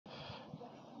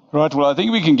Right, well, I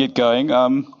think we can get going.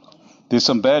 There's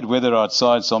some bad weather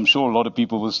outside, so I'm sure a lot of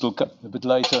people will still come a bit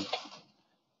later.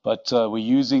 But we're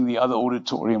using the other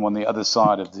auditorium on the other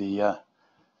side of the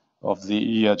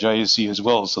JSE as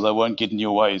well, so they won't get in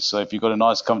your way. So if you've got a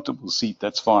nice, comfortable seat,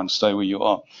 that's fine. Stay where you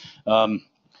are.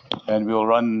 And we'll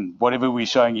run whatever we're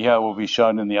showing here will be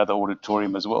shown in the other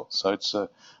auditorium as well. So it's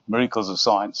miracles of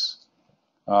science.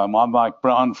 I'm Mike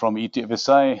Brown from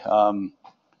ETFSA,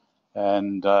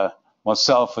 and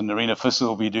myself and Narina Fisser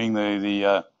will be doing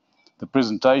the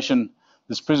presentation.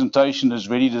 This presentation is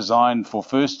really designed for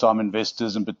first-time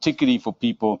investors and particularly for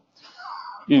people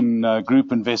in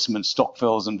group investments,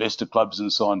 stokvels, investor clubs,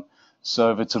 and so on.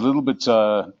 So if it's a little bit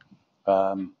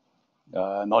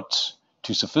not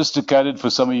too sophisticated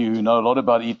for some of you who know a lot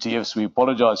about ETFs, we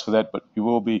apologize for that, but we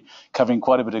will be covering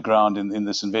quite a bit of ground in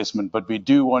this investment. But we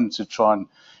do want to try and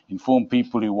inform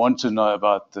people who want to know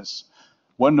about this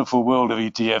wonderful world of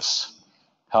ETFs,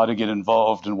 how to get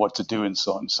involved and what to do and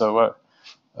so on. So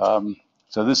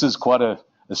so this is quite a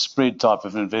spread type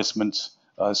of investment,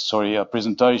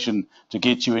 presentation to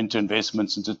get you into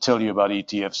investments and to tell you about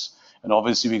ETFs. And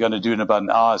obviously we're going to do it in about an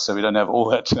hour, so we don't have all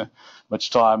that much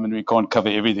time and we can't cover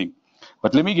everything.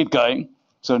 But let me get going.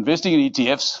 So investing in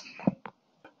ETFs.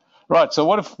 Right, so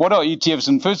what are ETFs?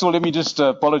 And first of all, let me just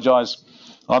apologize.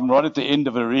 I'm right at the end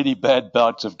of a really bad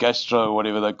bout of gastro, or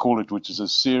whatever they call it, which is a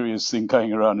serious thing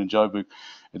going around in Joburg.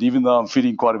 And even though I'm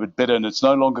feeling quite a bit better and it's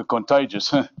no longer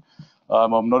contagious,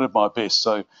 I'm not at my best.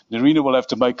 So Narina will have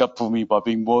to make up for me by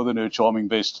being more than her charming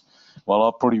best, while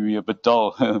I'll probably be a bit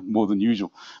dull more than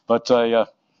usual. But so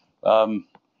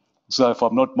if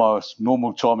I'm not my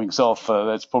normal charming self,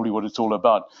 that's probably what it's all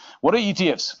about. What are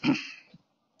ETFs?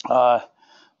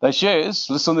 They're shares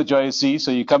listed on the JSE. So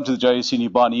you come to the JSE and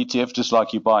you buy an ETF just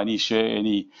like you buy any share,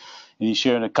 any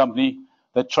share in a company.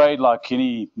 They trade like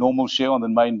any normal share on the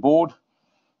main board.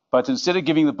 But instead of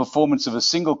giving the performance of a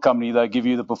single company, they give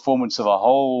you the performance of a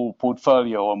whole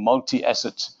portfolio or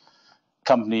multi-asset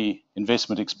company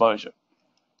investment exposure.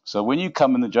 So when you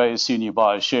come in the JSE and you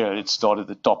buy a share, let's start at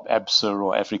the top, ABSA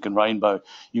or African Rainbow,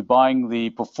 you're buying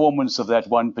the performance of that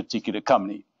one particular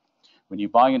company. When you're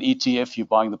buying an ETF, you're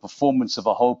buying the performance of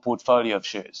a whole portfolio of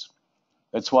shares.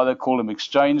 That's why they call them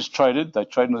exchange traded. They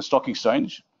trade on the stock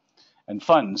exchange. And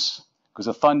funds, because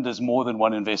a fund is more than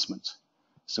one investment.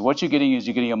 So what you're getting is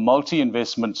you're getting a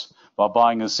multi-investment by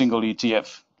buying a single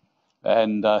ETF.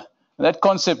 And that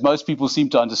concept most people seem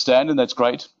to understand, and that's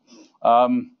great.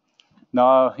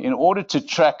 Now, in order to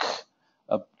track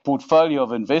a portfolio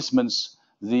of investments,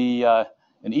 an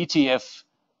ETF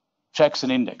tracks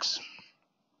an index.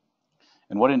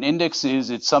 And what an index is,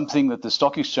 it's something that the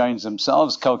stock exchange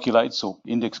themselves calculates, or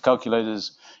index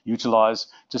calculators utilize,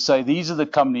 to say these are the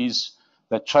companies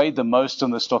that trade the most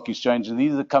on the stock exchange, and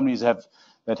these are the companies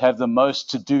that have the most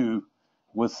to do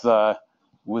with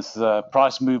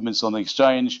price movements on the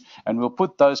exchange. And we'll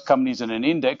put those companies in an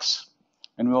index,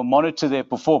 and we'll monitor their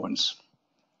performance.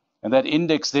 And that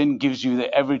index then gives you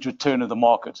the average return of the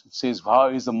market. It says, how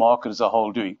is the market as a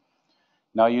whole doing?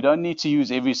 Now, you don't need to use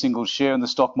every single share in the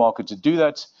stock market to do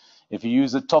that. If you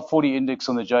use the top 40 index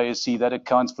on the JSE, that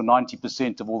accounts for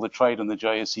 90% of all the trade on the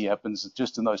JSE happens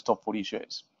just in those top 40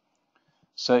 shares.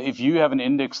 So if you have an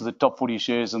index of the top 40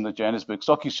 shares in the Johannesburg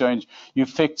Stock Exchange, you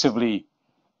effectively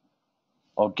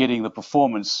are getting the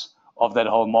performance of that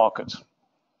whole market.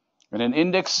 And an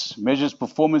index measures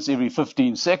performance every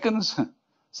 15 seconds.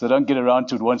 So don't get around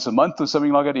to it once a month or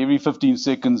something like that. Every 15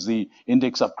 seconds, the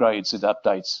index upgrades, it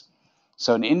updates.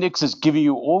 So an index is giving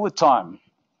you all the time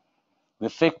the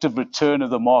effective return of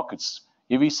the markets.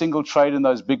 Every single trade in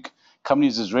those big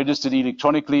companies is registered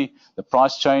electronically, the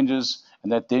price changes,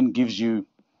 and that then gives you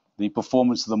the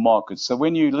performance of the market. So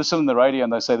when you listen on the radio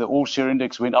and they say the all-share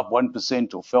index went up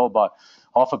 1% or fell by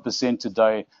 0.5%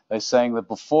 today, they're saying the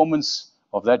performance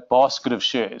of that basket of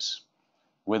shares,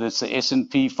 whether it's the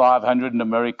S&P 500 in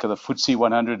America, the FTSE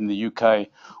 100 in the UK,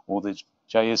 or the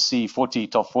JSE 40,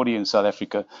 top 40 in South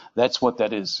Africa, that's what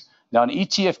that is. Now, an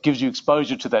ETF gives you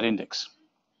exposure to that index.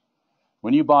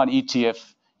 When you buy an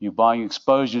ETF, you're buying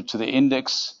exposure to the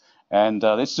index. And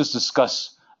let's just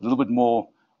discuss a little bit more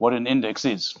what an index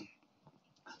is.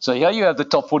 So here you have the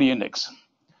top 40 index.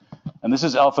 And this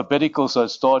is alphabetical, so it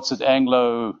starts at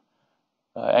Anglo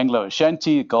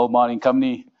Ashanti, gold mining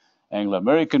company. Anglo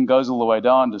American goes all the way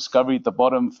down, Discovery at the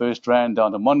bottom, First Rand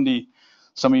down to Mondi.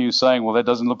 Some of you are saying, well, that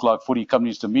doesn't look like 40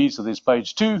 companies to me, so there's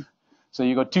page 2. So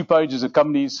you've got 2 pages of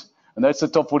companies, and that's the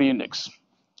top 40 index,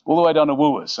 all the way down to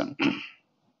Woolworths.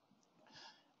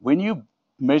 When you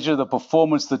measure the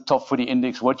performance of the top 40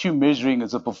 index, what you're measuring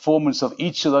is the performance of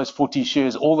each of those 40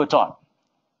 shares all the time.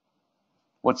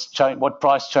 what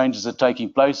price changes are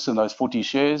taking place in those 40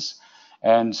 shares,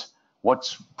 and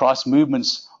what price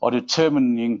movements are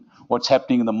determining what's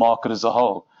happening in the market as a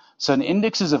whole. So an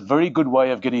index is a very good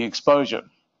way of getting exposure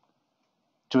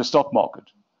to a stock market,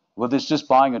 whether it's just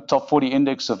buying a top 40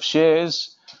 index of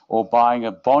shares, or buying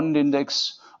a bond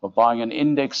index, or buying an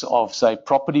index of, say,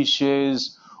 property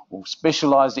shares, or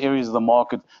specialized areas of the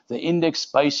market. The index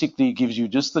basically gives you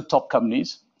just the top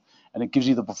companies, and it gives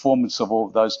you the performance of all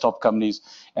those top companies,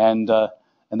 and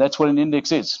that's what an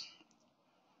index is.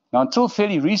 Now, until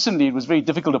fairly recently, it was very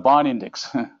difficult to buy an index.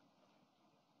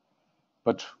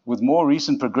 But with more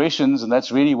recent progressions, and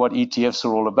that's really what ETFs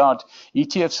are all about,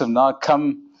 ETFs have now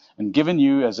come and given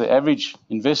you, as an average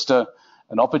investor,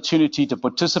 an opportunity to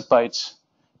participate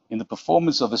in the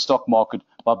performance of the stock market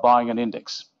by buying an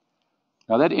index.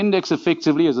 Now, that index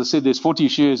effectively, as I said, there's 40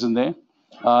 shares in there.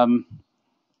 And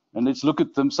let's look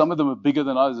at them. Some of them are bigger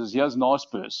than others. Here's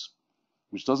Naspers,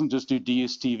 which doesn't just do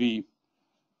DSTV,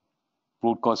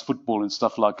 broadcast football and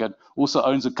stuff like that. Also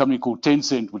owns a company called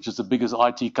Tencent, which is the biggest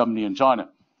IT company in China,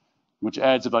 which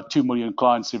adds about 2 million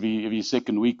clients every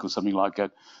second week or something like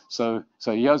that. So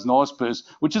here's Naspers,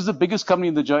 which is the biggest company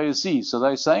in the JSE. So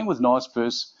they're saying with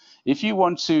Naspers, if you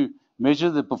want to measure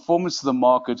the performance of the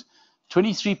market,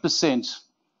 23%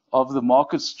 of the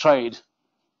market's trade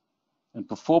and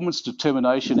performance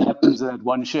determination happens in that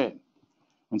one share.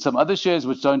 And some other shares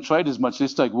which don't trade as much,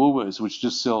 let's take Woolworths, which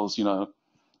just sells,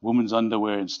 women's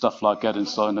underwear and stuff like that and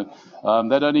so on.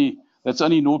 That's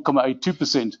only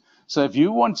 0.82%. So if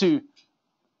you want to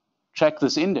track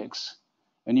this index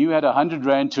and you had 100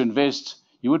 Rand to invest,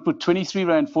 you would put 23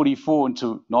 Rand 44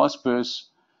 into Naspers,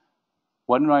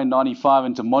 1 Rand 95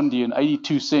 into Mondi, and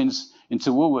 82 cents into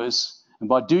Woolworths. And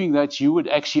by doing that, you would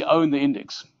actually own the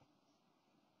index.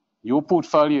 Your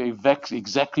portfolio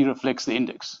exactly reflects the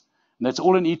index. And that's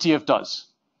all an ETF does.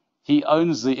 He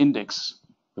owns the index.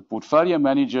 The portfolio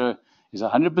manager is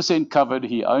 100% covered.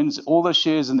 He owns all the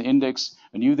shares in the index,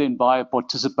 and you then buy a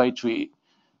participatory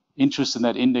interest in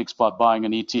that index by buying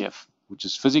an ETF, which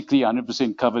is physically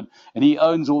 100% covered, and he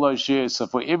owns all those shares. So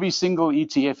for every single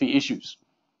ETF he issues,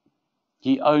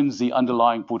 he owns the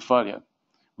underlying portfolio,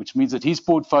 which means that his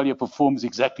portfolio performs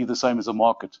exactly the same as the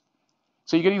market.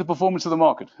 So you're getting the performance of the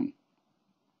market. And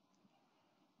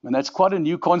that's quite a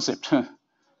new concept.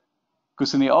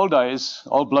 Because in the old days,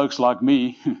 old blokes like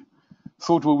me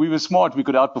thought, well, we were smart, we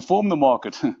could outperform the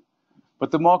market. But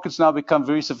the market's now become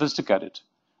very sophisticated.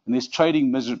 And there's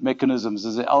trading mechanisms,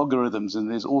 there's algorithms,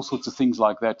 and there's all sorts of things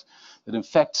like that, that in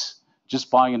fact, just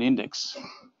buying an index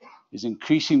is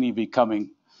increasingly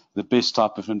becoming the best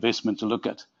type of investment to look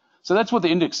at. So that's what the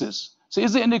index is. So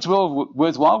is the index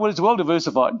worthwhile? Well, it's well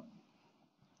diversified.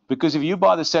 Because if you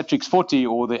buy the Satrix 40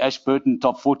 or the Ashburton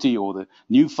Top 40 or the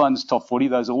New Funds Top 40,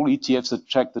 those are all ETFs that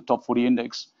track the Top 40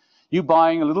 index, you're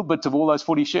buying a little bit of all those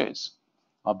 40 shares.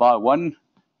 I buy one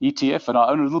ETF and I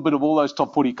own a little bit of all those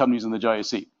top 40 companies in the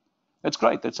JSE. That's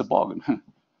great. That's a bargain.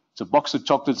 It's a box of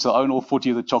chocolates. I own all 40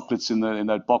 of the chocolates in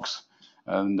that box.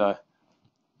 And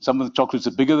some of the chocolates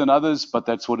are bigger than others, but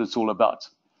that's what it's all about.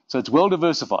 So it's well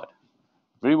diversified,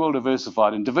 very well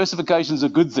diversified. And diversification is a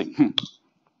good thing.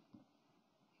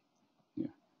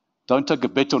 Don't take a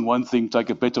bet on one thing, take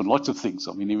a bet on lots of things.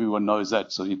 I mean, everyone knows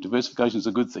that. So diversification is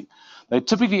a good thing. They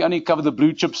typically only cover the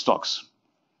blue chip stocks.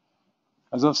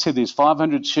 As I've said, there's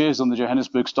 500 shares on the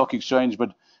Johannesburg Stock Exchange,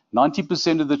 but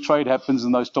 90% of the trade happens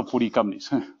in those top 40 companies.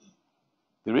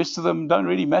 The rest of them don't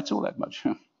really matter all that much.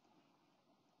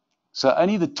 So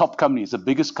only the top companies, the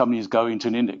biggest companies, go into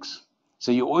an index.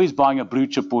 So you're always buying a blue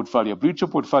chip portfolio. Blue chip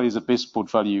portfolio is the best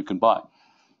portfolio you can buy.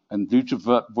 And blue chip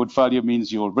portfolio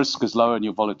means your risk is lower and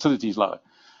your volatility is lower.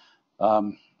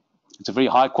 It's a very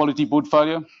high quality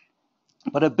portfolio.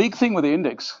 But a big thing with the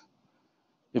index,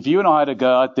 if you and I had to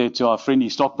go out there to our friendly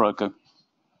stockbroker,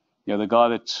 the guy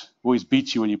that always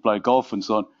beats you when you play golf and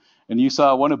so on, and you say,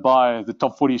 I want to buy the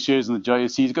top 40 shares in the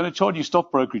JSE, he's going to charge you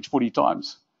stock brokerage 40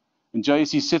 times. And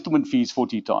JSE settlement fees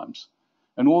 40 times.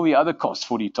 And all the other costs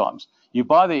 40 times. You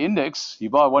buy the index, you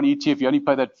buy one ETF, you only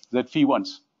pay that fee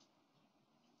once.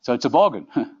 So it's a bargain.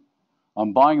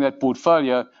 I'm buying that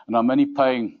portfolio and I'm only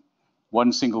paying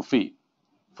one single fee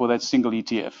for that single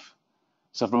ETF.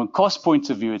 So from a cost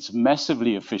point of view, it's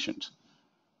massively efficient.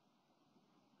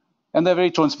 And they're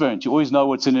very transparent. You always know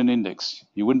what's in an index.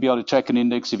 You wouldn't be able to track an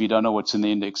index if you don't know what's in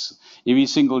the index. Every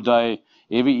single day,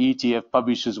 every ETF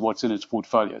publishes what's in its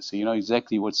portfolio. So you know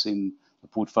exactly what's in the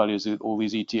portfolios of all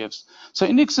these ETFs. So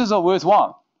indexes are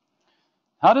worthwhile.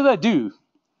 How do they do?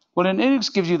 Well, an index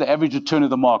gives you the average return of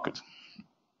the market.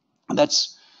 And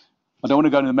that's I don't want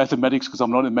to go into the mathematics because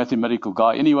I'm not a mathematical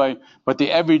guy anyway, but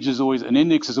the average is always, an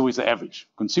index is always the average.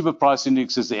 Consumer price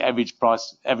index is the average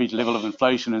price, average level of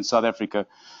inflation in South Africa.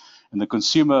 And the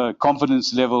consumer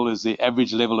confidence level is the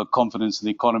average level of confidence in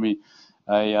the economy.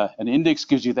 An index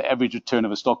gives you the average return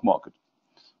of a stock market.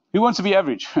 Who wants to be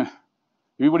average?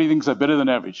 Everybody thinks they're better than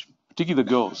average, particularly the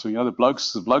girls. So,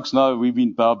 the blokes know we've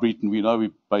been browbeaten. We know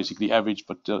we're basically average,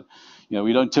 but,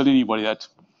 we don't tell anybody that.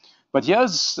 But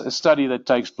here's a study that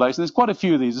takes place, and there's quite a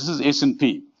few of these. This is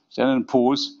S&P, Standard &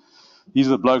 Poor's. These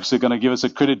are the blokes that are going to give us a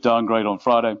credit downgrade on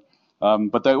Friday.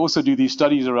 But they also do these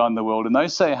studies around the world, and they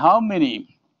say how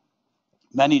many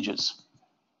managers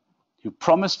who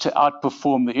promise to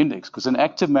outperform the index, because an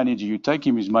active manager, you take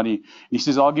him his money, and he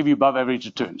says, I'll give you above average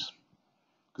returns,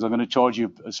 because I'm going to charge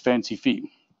you a fancy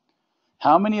fee.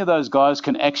 How many of those guys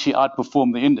can actually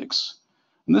outperform the index?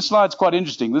 And this slide's quite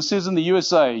interesting. This says in the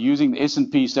USA, using the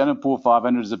S&P Standard & Poor's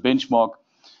 500 as a benchmark,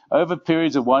 over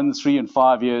periods of 1, 3, and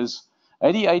 5 years,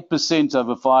 88%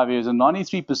 over 5 years and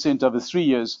 93% over 3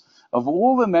 years of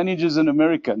all the managers in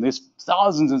America, and there's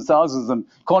thousands and thousands of them,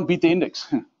 can't beat the index.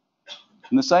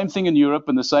 And the same thing in Europe,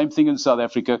 and the same thing in South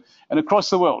Africa, and across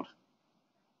the world.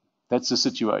 That's the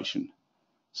situation.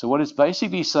 So what it's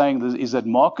basically saying is that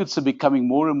markets are becoming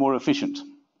more and more efficient.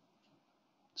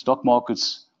 Stock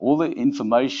markets, all the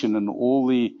information and all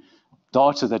the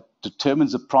data that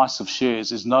determines the price of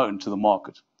shares is known to the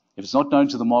market. If it's not known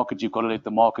to the market, you've got to let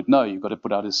the market know. You've got to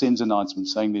put out a SENS announcement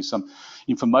saying there's some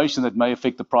information that may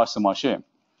affect the price of my share.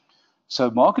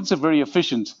 So markets are very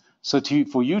efficient. So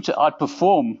for you to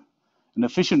outperform an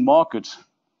efficient market,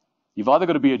 you've either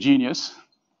got to be a genius,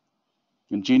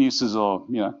 and geniuses are,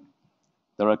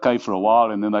 they're okay for a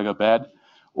while and then they go bad,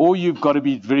 or you've got to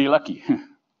be very lucky.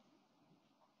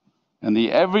 And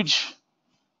the average,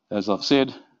 as I've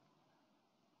said,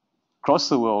 across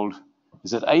the world is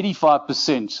that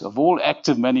 85% of all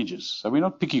active managers, so we're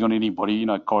not picking on anybody,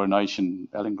 Coronation,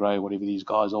 Alan Gray, whatever these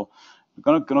guys are,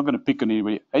 we're not going to pick on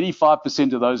anybody.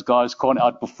 85% of those guys can't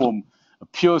outperform a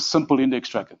pure, simple index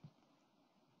tracker.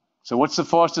 So what's the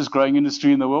fastest growing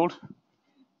industry in the world?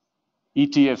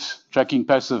 ETFs, tracking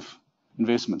passive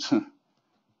investments.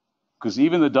 Because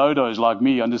even the dodos like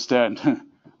me understand,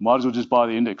 might as well just buy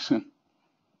the index.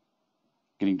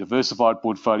 Getting diversified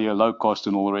portfolio, low cost,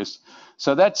 and all the rest.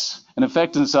 So that's, and in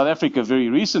fact, in South Africa very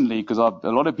recently, because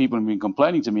a lot of people have been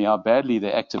complaining to me how badly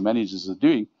their active managers are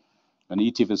doing, and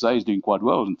ETFSA is doing quite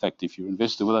well, in fact, if you're an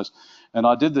investor with us. And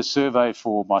I did the survey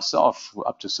for myself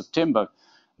up to September.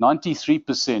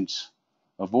 93%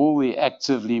 of all the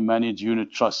actively managed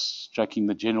unit trusts tracking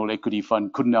the general equity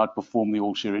fund couldn't outperform the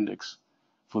all-share index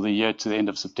for the year to the end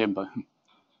of September.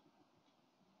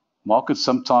 Markets,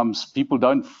 sometimes people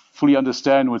don't fully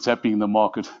understand what's happening in the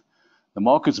market. The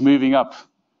market's moving up.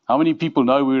 How many people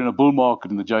know we're in a bull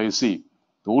market in the JSE?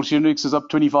 The all-share index is up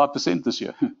 25% this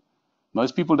year.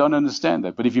 Most people don't understand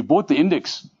that. But if you bought the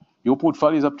index, your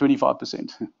portfolio is up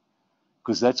 25%.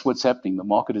 Because that's what's happening. The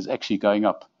market is actually going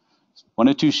up. One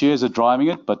or two shares are driving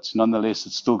it, but nonetheless,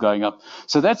 it's still going up.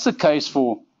 So that's the case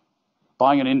for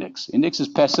buying an index. Index is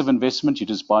passive investment. You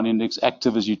just buy an index.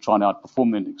 Active as you try and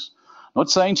outperform the index. Not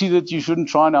saying to you that you shouldn't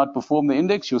try and outperform the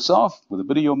index yourself with a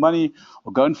bit of your money,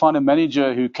 or go and find a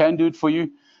manager who can do it for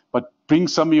you, but bring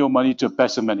some of your money to a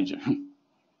passive manager.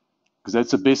 Because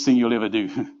that's the best thing you'll ever do.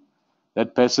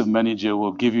 That passive manager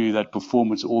will give you that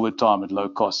performance all the time at low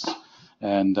cost.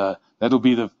 And that'll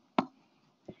be the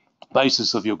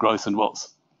basis of your growth and wealth.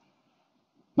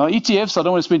 Now, ETFs, I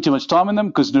don't want to spend too much time on them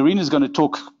because Narina's going to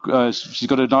talk. She's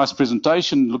got a nice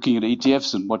presentation looking at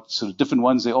ETFs and what sort of different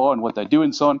ones there are and what they do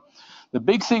and so on. The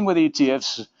big thing with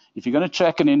ETFs, if you're going to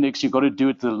track an index, you've got to do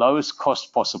it at the lowest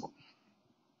cost possible.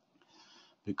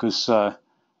 Because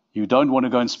you don't want to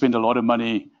go and spend a lot of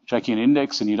money tracking an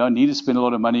index, and you don't need to spend a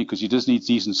lot of money because you just need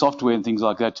decent software and things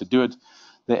like that to do it.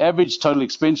 The average total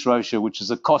expense ratio, which is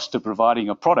the cost of providing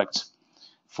a product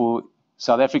for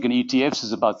South African ETFs,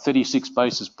 is about 36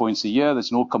 basis points a year.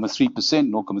 That's 0.3%,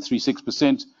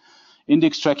 0.36%.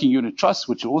 Index tracking unit trusts,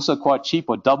 which are also quite cheap,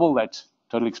 or double that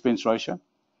total expense ratio,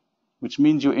 which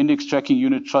means your index tracking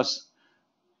unit trusts,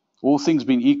 all things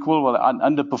being equal, will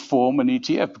underperform an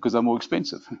ETF because they're more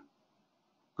expensive.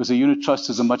 Because a unit trust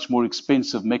is a much more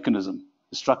expensive mechanism,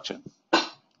 the structure,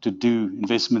 to do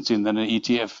investments in than an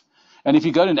ETF. And if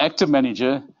you go to an active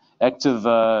manager, active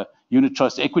unit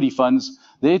trust equity funds,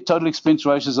 their total expense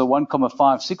ratios are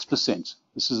 1.56%.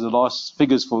 This is the last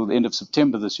figures for the end of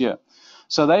September this year.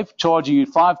 So they're charging you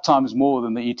 5 times more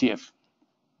than the ETF.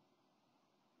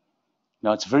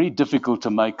 Now, it's very difficult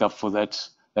to make up for that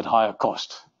higher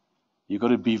cost. You've got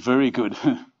to be very good.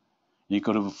 You've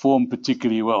got to perform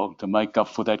particularly well to make up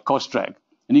for that cost drag.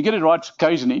 And you get it right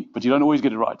occasionally, but you don't always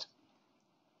get it right.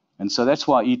 And so that's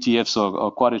why ETFs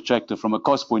are quite attractive from a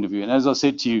cost point of view. And as I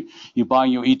said to you, you're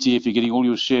buying your ETF, you're getting all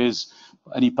your shares,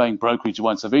 only paying brokerage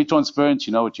once. They're very transparent.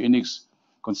 You know what your index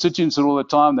constituents are all the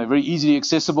time. They're very easily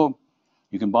accessible.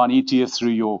 You can buy an ETF through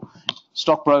your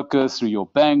stockbroker, through your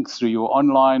bank, through your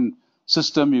online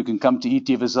system. You can come to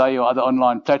ETFSA or other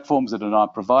online platforms that are now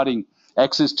providing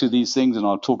access to these things, and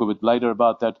I'll talk a bit later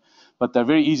about that. But they're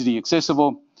very easily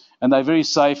accessible, and they're very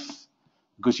safe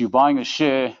because you're buying a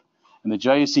share, and the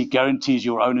JSE guarantees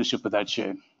your ownership of that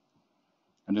share.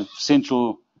 And the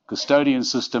central custodian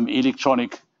system,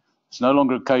 electronic, it's no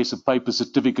longer a case of paper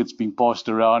certificates being passed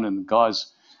around and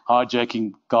guys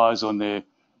hijacking guys on their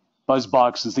buzz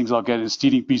bikes and things like that and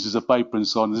stealing pieces of paper and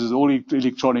so on. This is all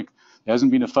electronic. There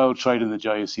hasn't been a failed trade in the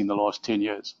JSE in the last 10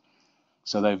 years.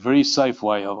 So they're a very safe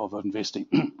way of investing.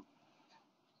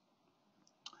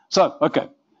 So, okay.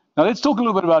 Now let's talk a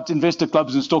little bit about investor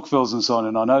clubs and stokvels and so on.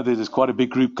 And I know that there's quite a big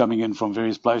group coming in from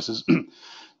various places.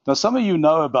 Now some of you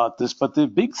know about this, but the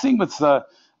big thing with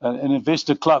an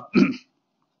investor club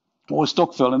or a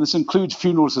stokvel, and this includes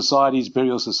funeral societies,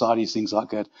 burial societies, things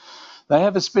like that, they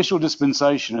have a special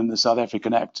dispensation in the South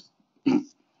African Act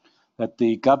that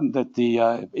the government, that the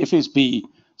FSB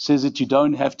says that you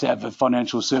don't have to have a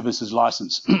financial services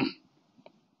license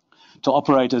to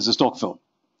operate as a stokvel.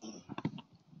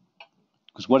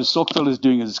 Because what a stokvel is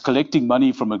doing is it's collecting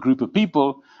money from a group of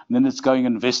people, and then it's going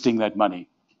and investing that money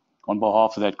on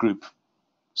behalf of that group.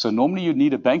 So normally you'd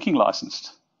need a banking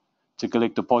license to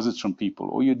collect deposits from people,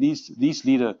 or you'd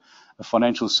need a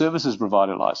financial services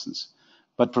provider license.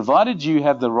 But provided you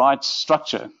have the right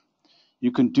structure,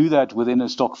 you can do that within a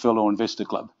stokvel or investor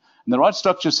club. And the right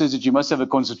structure says that you must have a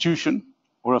constitution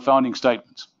or a founding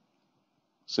statement.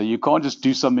 So you can't just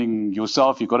do something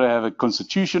yourself. You've got to have a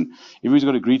constitution. Everybody's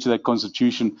got to agree to that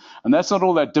constitution. And that's not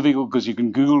all that difficult because you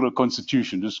can Google the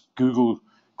constitution. Just Google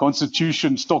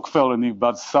constitution stokvel and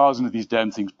about 1,000 of these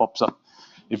damn things pops up.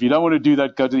 If you don't want to do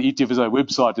that, go to the ETFSA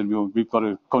website and we've got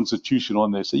a constitution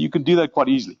on there. So you can do that quite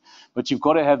easily. But you've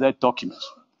got to have that document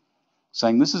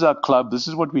saying this is our club, this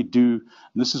is what we do,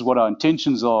 and this is what our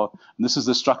intentions are, and this is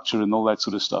the structure and all that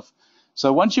sort of stuff.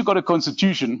 So once you've got a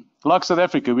constitution, like South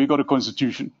Africa, we've got a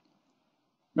constitution.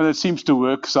 And it seems to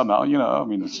work somehow, you know. I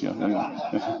mean, it's, you know,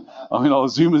 I mean, our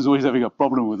Zoomers always having a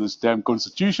problem with this damn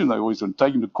constitution. They always want to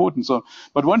take him to court and so on.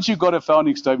 But once you've got a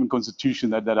founding statement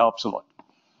constitution, that helps a lot.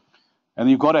 And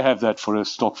you've got to have that for a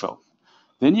stokvel.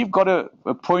 Then you've got to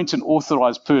appoint an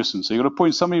authorized person. So you've got to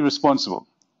appoint somebody responsible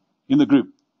in the group.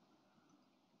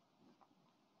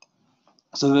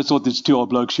 So that's what these two old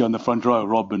blokes here on the front row,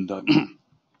 Rob and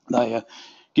they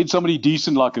get somebody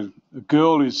decent, like a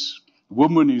girl who's a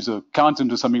woman who's an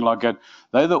accountant or something like that.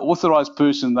 They're the authorized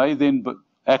person. They then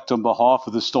act on behalf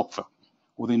of the stokvel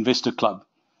or the investor club.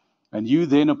 And you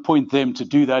then appoint them to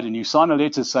do that, and you sign a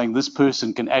letter saying this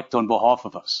person can act on behalf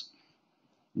of us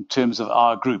in terms of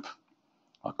our group,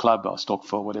 our club, our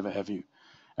stokvel, whatever have you.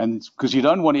 And because you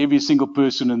don't want every single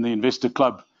person in the investor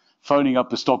club phoning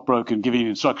up a stockbroker and giving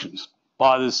instructions,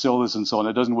 buy this, sell this, and so on.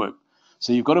 It doesn't work.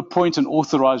 So you've got to appoint an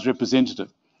authorized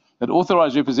representative. That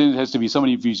authorized representative has to be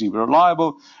somebody who's reasonably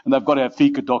reliable, and they've got to have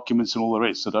FICA documents and all the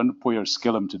rest. So don't employ a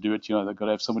skillum to do it. You know, they've got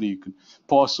to have somebody who can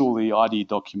pass all the ID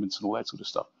documents and all that sort of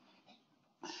stuff.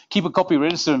 Keep a copy of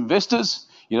registered investors.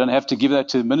 You don't have to give that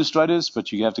to administrators,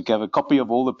 but you have to have a copy of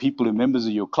all the people who are members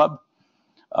of your club.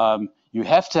 You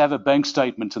have to have a bank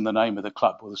statement in the name of the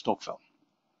club or the stokvel.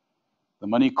 The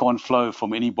money can't flow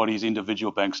from anybody's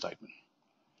individual bank statement.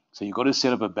 So you've got to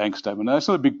set up a bank statement. Now, that's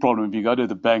not a big problem. If you go to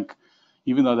the bank,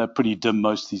 even though they're pretty dim,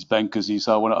 most of these bankers, you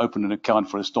say, I want to open an account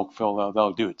for a stokvel,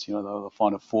 they'll do it. You know, they'll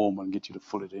find a form and get you to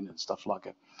fill it in and stuff like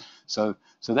that. So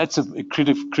that's a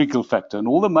critical factor. And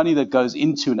all the money that goes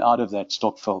into and out of that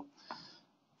stokvel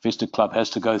investor club has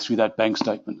to go through that bank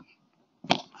statement.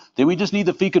 Then we just need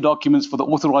the FICA documents for the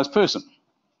authorized person,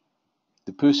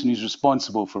 the person who's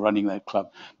responsible for running that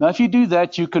club. Now, if you do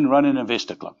that, you can run an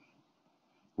investor club.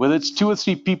 Whether it's 2 or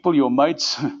 3 people, your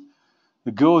mates,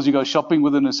 the girls you go shopping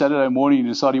with on a Saturday morning, you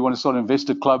decide you want to start an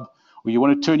investor club, or you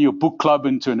want to turn your book club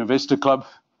into an investor club.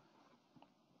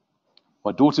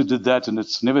 My daughter did that, and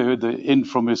it's never heard the end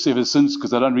from us ever since,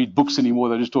 because they don't read books anymore.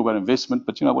 They just talk about investment.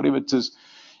 But, you know, whatever it is.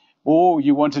 Or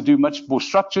you want to do much more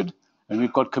structured, and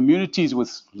we've got communities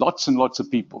with lots and lots of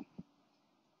people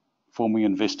forming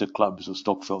investor clubs or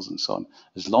stokvels and so on.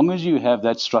 As long as you have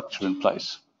that structure in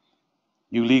place,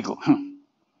 you're legal.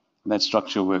 And that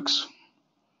structure works.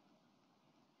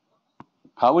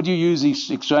 How would you use these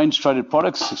exchange-traded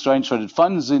products, exchange-traded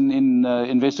funds in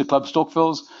investor club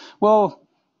stokvels? Well,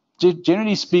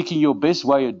 generally speaking, your best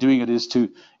way of doing it is to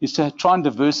try and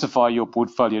diversify your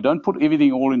portfolio. Don't put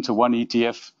everything all into one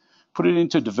ETF. Put it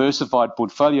into a diversified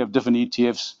portfolio of different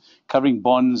ETFs, covering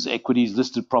bonds, equities,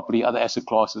 listed property, other asset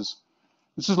classes.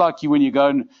 This is like when you go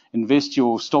and invest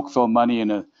your stokvel money in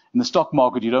the stock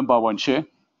market. You don't buy one share.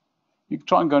 You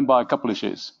try and go and buy a couple of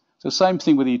shares. So same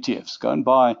thing with ETFs. Go and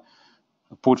buy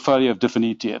a portfolio of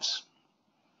different ETFs.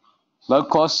 Low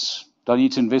costs,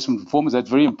 diluted investment performance. That's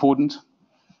very important.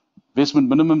 Investment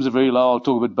minimums are very low. I'll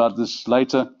talk a bit about this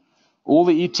later. All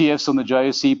the ETFs on the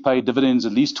JSE pay dividends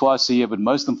at least twice a year, but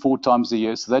most of them 4 times a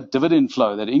year. So that dividend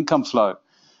flow, that income flow,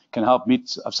 can help meet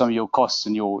some of your costs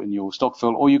in your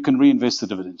stokvel, or you can reinvest the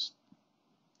dividends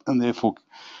and therefore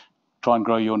try and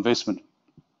grow your investment.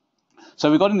 So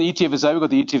we've got in the ETFSA, we've got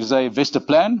the ETFSA investor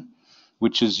plan,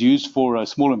 which is used for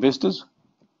small investors.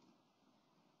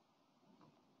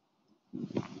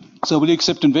 So will you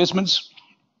accept investments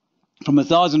from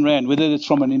R1,000, whether it's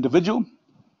from an individual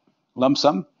lump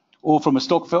sum or from a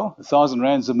stokvel?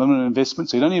 R1,000 is the minimum investment,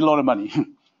 so you don't need a lot of money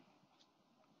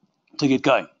to get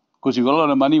going. Of course, you've got a lot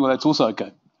of money, well, that's also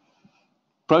okay.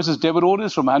 Process debit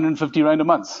orders from R150 a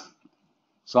month.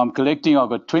 So I'm collecting, I've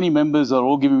got 20 members that are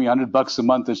all giving me $100 a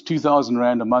month. That's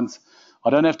R2,000 a month. I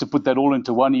don't have to put that all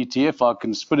into one ETF. I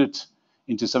can split it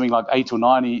into something like 8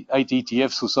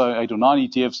 ETFs or so, 8 or 9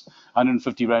 ETFs,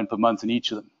 R150 per month in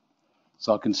each of them.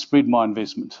 So I can spread my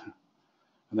investment.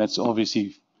 And that's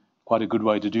obviously quite a good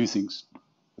way to do things.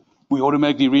 We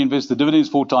automatically reinvest the dividends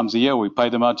 4 times a year. We pay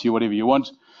them out to you, whatever you want.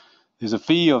 There's a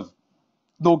fee of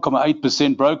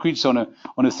 0.8% brokerage. So on a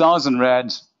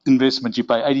R1,000 investment, you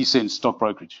pay 80 cents stock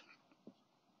brokerage.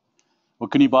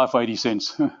 What can you buy for 80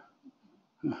 cents?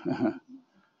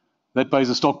 That pays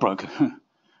a stockbroker,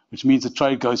 which means the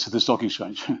trade goes to the stock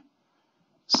exchange.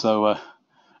 So,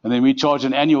 and then we charge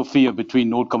an annual fee of between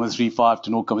 0.35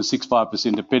 to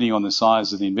 0.65%, depending on the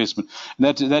size of the investment.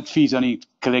 And that fee is only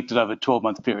collected over a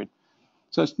 12-month period.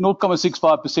 So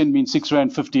 0.65% means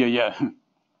R6.50 a year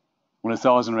on a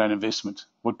R1,000 investment.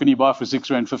 What can you buy for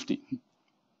R6.50?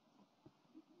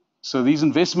 So these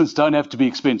investments don't have to be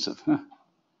expensive,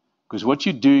 because what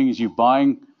you're doing is you're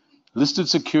buying listed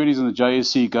securities on the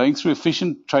JSE, going through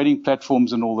efficient trading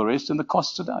platforms and all the rest, and the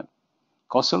costs are low.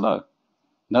 Costs are low.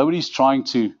 Nobody's trying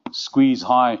to squeeze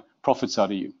high profits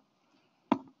out of you.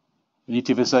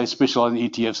 ETFSA specializes in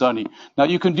ETFs only. Now,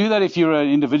 you can do that if you're an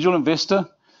individual investor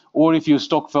or if you're a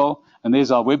stokvel, and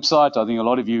there's our website. I think a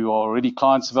lot of you are already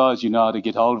clients of ours. You know how to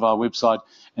get hold of our website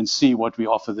and see what we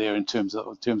offer there in terms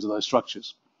of those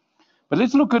structures. But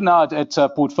let's look now at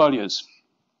portfolios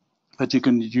that you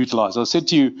can utilize. I said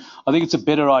to you, I think it's a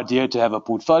better idea to have a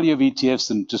portfolio of ETFs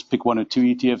than just pick 1 or 2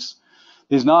 ETFs.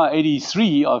 There's now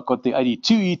 83. I've got the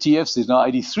 82 ETFs. There's now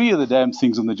 83 of the damn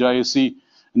things on the JSE.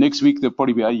 Next week, there'll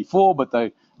probably be 84, but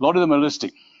a lot of them are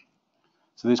listing.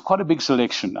 So there's quite a big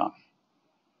selection now.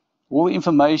 All the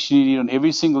information you need on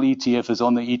every single ETF is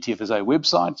on the ETFSA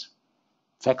website.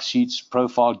 Fact sheets,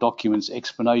 profile documents,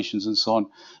 explanations, and so on.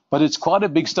 But it's quite a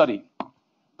big study.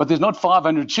 But there's not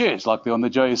 500 shares like they're on the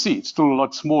JSE. It's still a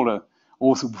lot smaller,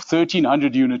 or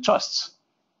 1,300 unit trusts.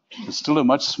 It's still a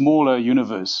much smaller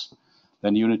universe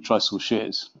than unit trusts or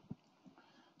shares.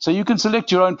 So you can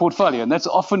select your own portfolio, and that's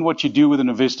often what you do with an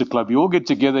investor club. You all get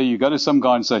together, you go to some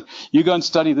guy and say, you go and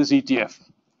study this ETF.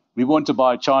 We want to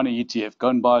buy a China ETF. Go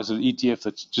and buy an ETF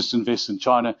that just invests in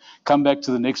China. Come back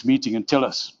to the next meeting and tell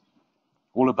us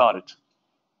all about it.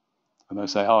 And they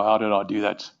say, how did I do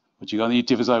that? But you go on the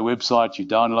ETFSA website, you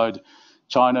download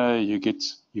China,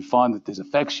 you find that there's a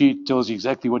fact sheet, tells you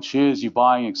exactly what shares you're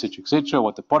buying, etc.,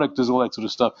 what the product is, all that sort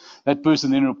of stuff. That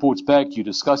person then reports back, you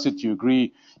discuss it, you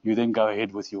agree, you then go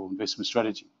ahead with your investment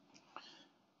strategy.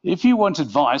 If you want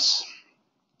advice,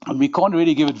 and we can't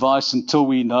really give advice until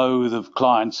we know the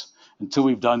client, until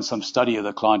we've done some study of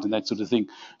the client and that sort of thing.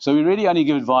 So we really only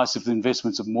give advice if the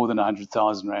investments are more than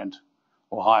R100,000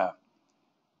 or higher.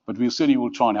 But we certainly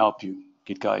will try and help you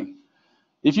get going.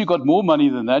 If you've got more money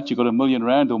than that, you've got R1 million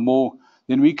or more,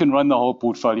 then we can run the whole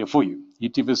portfolio for you.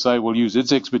 ETFSA will use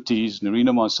its expertise.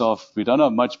 Narina, myself, we don't know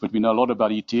much, but we know a lot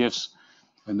about ETFs.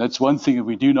 And that's one thing that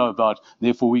we do know about.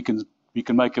 Therefore, we can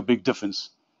make a big difference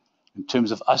in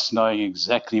terms of us knowing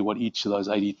exactly what each of those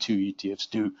 82 ETFs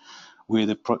do, where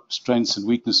the strengths and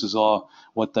weaknesses are,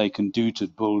 what they can do to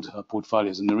build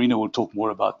portfolios. And Narina will talk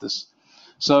more about this.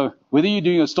 So whether you're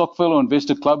doing a stokvel or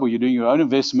investor club or you're doing your own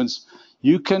investments,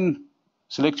 you can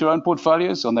select your own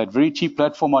portfolios on that very cheap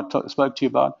platform I spoke to you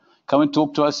about. Come and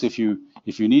talk to us if you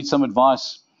need some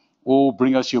advice, or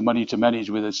bring us your money to manage,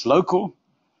 whether it's local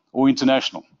or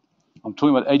international. I'm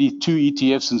talking about 82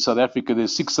 ETFs in South Africa.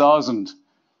 There's 6,000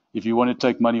 if you want to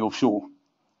take money offshore.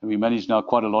 And we manage now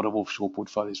quite a lot of offshore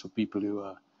portfolios for people who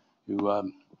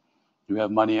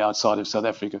have money outside of South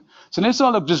Africa. So let's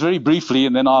look just very briefly,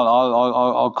 and then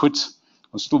I'll quit.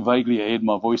 I'm still vaguely ahead.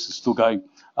 My voice is still going.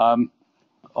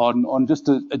 On just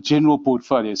a general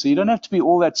portfolio. So you don't have to be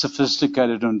all that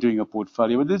sophisticated on doing a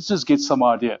portfolio, but let's just get some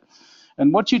idea.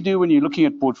 And what you do when you're looking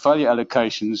at portfolio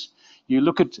allocations, you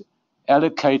look at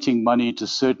allocating money to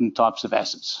certain types of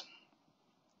assets.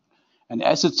 And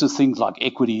assets are things like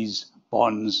equities,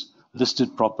 bonds,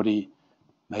 listed property,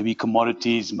 maybe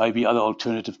commodities, maybe other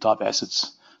alternative type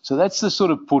assets. So that's the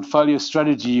sort of portfolio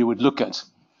strategy you would look at.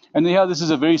 And here, this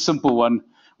is a very simple one.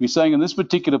 We're saying in this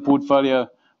particular portfolio,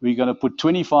 we're going to put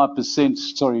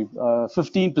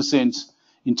 15%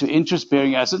 into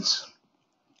interest-bearing assets.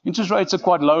 Interest rates are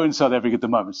quite low in South Africa at the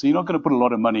moment, so you're not going to put a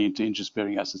lot of money into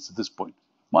interest-bearing assets at this point.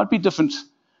 Might be different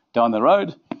down the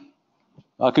road.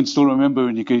 I can still remember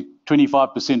when you get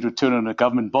 25% return on a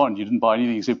government bond. You didn't buy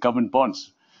anything except government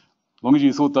bonds. As long as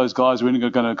you thought those guys weren't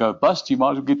going to go bust, you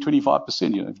might as well get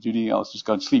 25%. You know, if you do anything else, just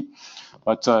go and sleep.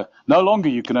 But no longer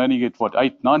you can only get,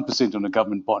 8, 9% on a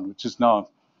government bond, which is now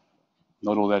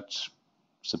not all that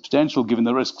substantial given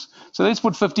the risks. So let's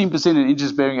put 15% in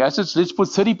interest-bearing assets. Let's put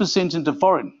 30% into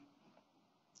foreign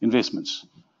investments.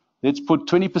 Let's put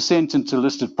 20% into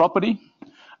listed property.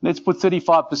 Let's put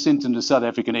 35% into South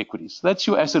African equities. That's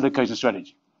your asset allocation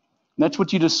strategy. And that's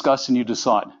what you discuss and you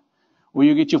decide. Or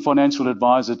you get your financial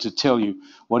advisor to tell you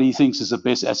what he thinks is the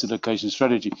best asset allocation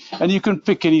strategy. And you can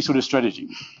pick any sort of strategy.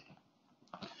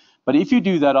 But if you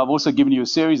do that, I've also given you a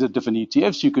series of different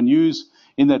ETFs you can use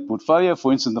in that portfolio.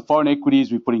 For instance, the foreign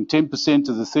equities, we're putting 10%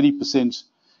 of the 30%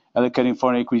 allocating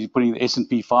foreign equities, putting the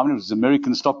S&P 500, which is the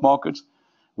American stock market.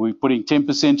 We're putting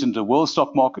 10% into the world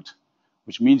stock market,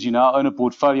 which means you now own a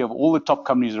portfolio of all the top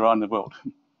companies around the world.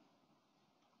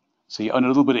 So you own a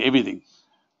little bit of everything.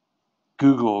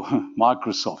 Google,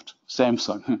 Microsoft,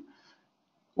 Samsung.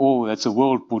 Oh, that's a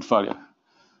world portfolio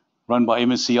run by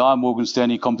MSCI, Morgan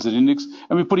Stanley Composite Index.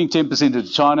 And we're putting 10% into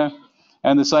China.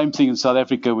 And the same thing in South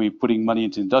Africa, we're putting money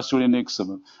into industrial index,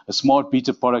 a smart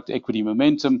beta product, equity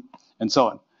momentum, and so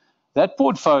on. That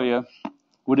portfolio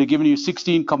would have given you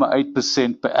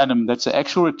 16.8% per annum. That's the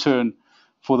actual return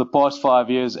for the past 5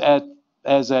 years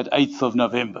as at 8th of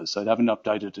November. So I haven't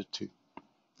updated it to.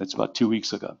 That's about 2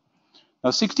 weeks ago.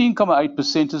 Now,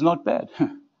 16.8% is not bad.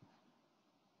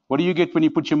 What do you get when you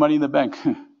put your money in the bank?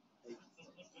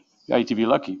 8 if you're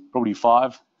lucky, probably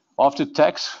 5 after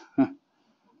tax.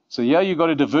 So yeah, you've got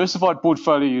a diversified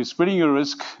portfolio. You're spreading your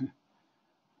risk.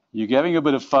 You're having a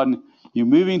bit of fun. You're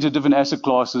moving to different asset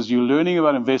classes. You're learning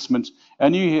about investment,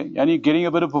 and you're getting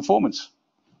a bit of performance.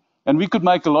 And we could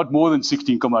make a lot more than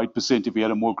 16.8% if we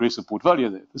had a more aggressive portfolio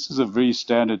there. This is a very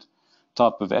standard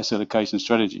type of asset allocation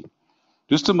strategy.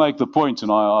 Just to make the point,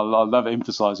 and I love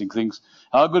emphasizing things,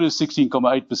 how good is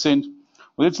 16.8%?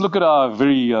 Well, let's look at our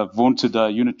very vaunted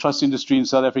unit trust industry in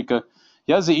South Africa.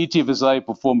 Here's the ETFSA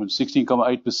performance,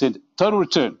 16.8% total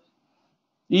return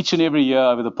each and every year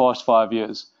over the past 5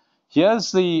 years.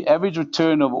 Here's the average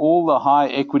return of all the high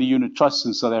equity unit trusts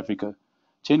in South Africa,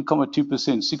 10.2%,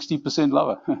 60%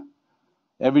 lower.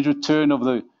 Average return of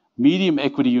the medium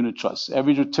equity unit trusts,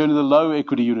 average return of the low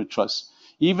equity unit trusts.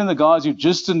 Even the guys who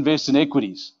just invest in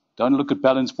equities, don't look at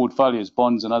balanced portfolios,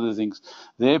 bonds and other things,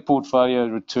 their portfolio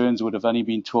returns would have only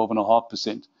been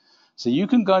 12.5%. So you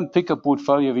can go and pick a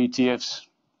portfolio of ETFs.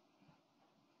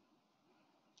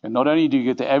 And not only do you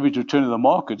get the average return of the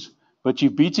market, but you're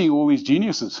beating all these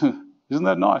geniuses. Isn't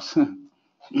that nice?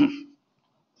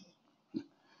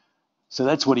 So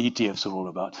that's what ETFs are all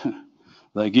about.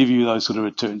 They give you those sort of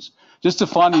returns. Just to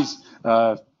finally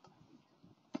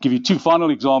give you 2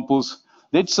 final examples.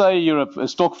 Let's say you're a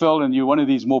Stockveld and you're one of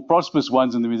these more prosperous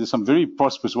ones, and there's some very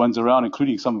prosperous ones around,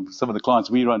 including some of the clients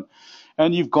we run.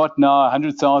 And you've got now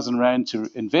 100,000 Rand to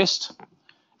invest.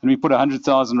 And we put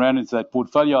 100,000 Rand into that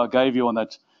portfolio I gave you on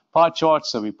that pie chart.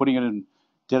 So we're putting it in,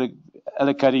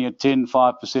 allocating it 10,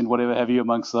 5%, whatever have you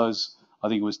amongst those. I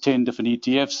think it was 10 different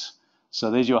ETFs. So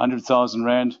there's your 100,000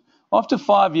 Rand. After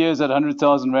 5 years, that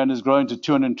 100,000 Rand has grown to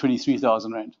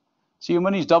 223,000 Rand. So your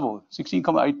money's doubled.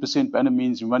 16.8% per annum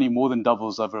means your money more than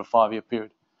doubles over a 5-year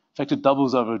period. In fact, it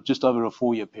doubles over just over a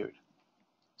 4-year period.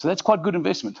 So that's quite good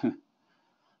investment.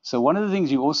 So one of the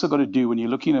things you also got to do when you're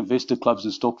looking at investor clubs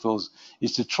and Stockvelds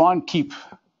is to try and keep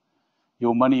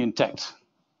your money intact.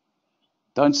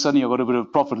 Don't suddenly, I've got a bit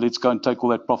of profit, let's go and take all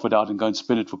that profit out and go and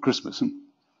spend it for Christmas.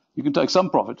 You can take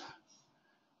some profit,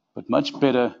 but much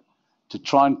better to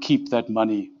try and keep that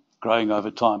money growing over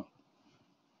time.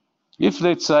 If,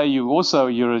 let's say, you're a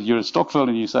Stockveld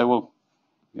and you say, well,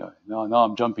 now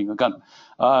I'm jumping the gun.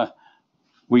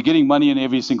 we're getting money in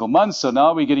every single month. So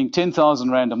now we're getting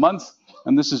 10,000 Rand a month.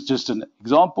 And this is just an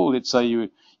example. Let's say you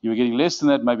were getting less than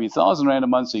that, maybe 1,000 Rand a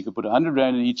month. So you could put 100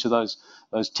 Rand in each of those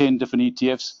 10 different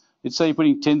ETFs. Let's say you're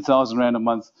putting 10,000 Rand a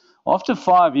month. After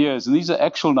 5 years, and these are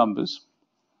actual numbers,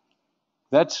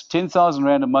 that 10,000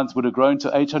 Rand a month would have grown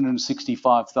to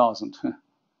 865,000.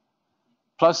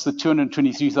 Plus the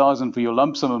 223,000 for your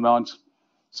lump sum amount.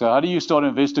 So how do you start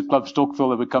an investor club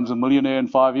Stockville that becomes a millionaire in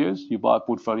 5 years? You buy a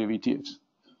portfolio of ETFs.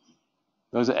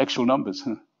 Those are actual numbers.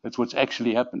 That's what's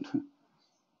actually happened.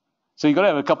 So you've got to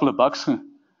have a couple of bucks.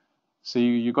 So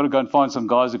you've got to go and find some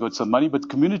guys who've got some money. But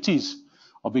communities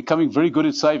are becoming very good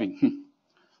at saving.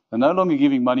 They're no longer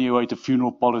giving money away to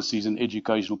funeral policies and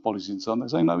educational policies and so on. They're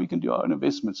saying, no, we can do our own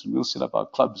investments and we'll set up our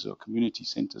clubs or community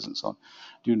centers and so on,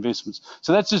 do investments.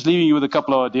 So that's just leaving you with a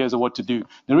couple of ideas of what to do.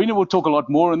 Narina will talk a lot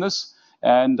more on this,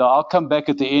 and I'll come back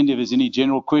at the end if there's any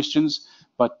general questions,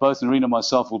 but both Narina and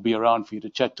myself will be around for you to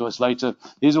chat to us later.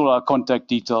 There's all our contact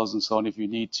details and so on if you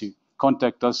need to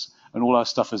contact us, and all our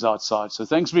stuff is outside. So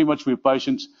thanks very much for your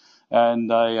patience,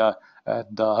 and I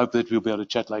hope that we'll be able to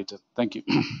chat later. Thank you.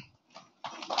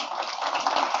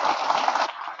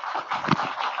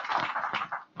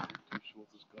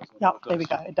 Yeah, there we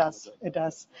go. It does. It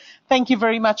does. Thank you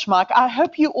very much, Mike. I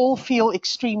hope you all feel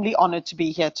extremely honored to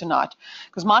be here tonight,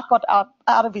 because Mike got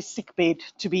out of his sick bed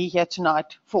to be here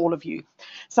tonight for all of you.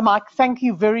 So, Mike, thank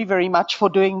you very, very much for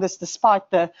doing this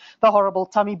despite the horrible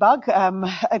tummy bug.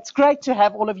 It's great to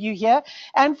have all of you here.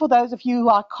 And for those of you who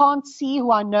I can't see,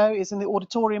 who I know is in the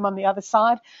auditorium on the other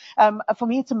side, for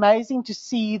me, it's amazing to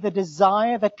see the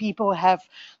desire that people have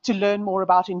to learn more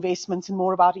about investments and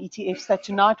more about ETFs, that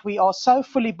tonight we are so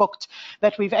fully booked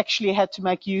that we've actually had to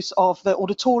make use of the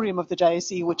auditorium of the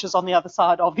JSE, which is on the other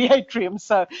side of the atrium.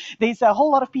 So there's a whole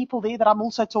lot of people there that I'm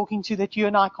also talking to that you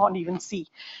and I can't even see,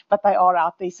 but they are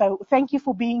out there. So thank you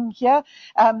for being here.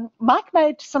 Mike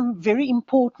made some very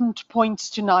important points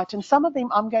tonight, and some of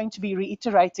them I'm going to be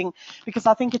reiterating because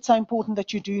I think it's so important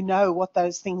that you do know what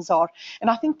those things are. And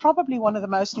I think probably one of the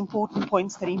most important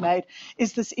points that he made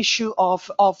is this issue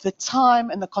of the time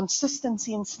and the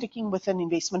consistency in sticking with an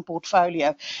investment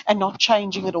portfolio and not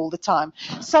changing it all the time.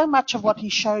 So much of what he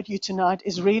showed you tonight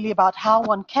is really about how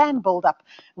one can build up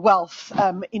wealth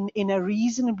in a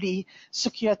reasonably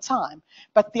secure time.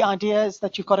 But the idea is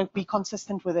that you've got to be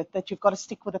consistent with it, that you've got to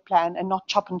stick with a plan and not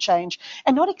chop and change,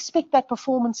 and not expect that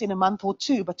performance in a month or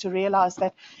two, but to realize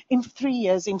that in 3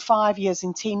 years, in 5 years,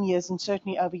 in 10 years, and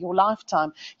certainly over your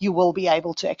lifetime, you will be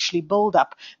able to actually build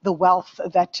up the wealth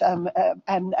that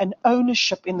and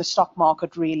ownership in the stock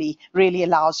market really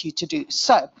allows you to do.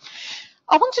 So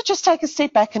I want to just take a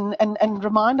step back and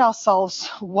remind ourselves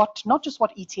not just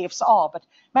what ETFs are, but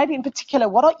maybe in particular,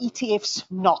 what are ETFs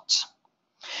not?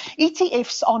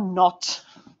 ETFs are not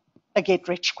a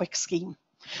get-rich-quick scheme.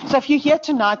 So if you're here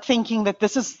tonight thinking that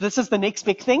this is the next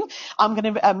big thing, I'm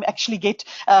going to actually get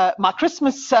my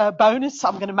Christmas bonus,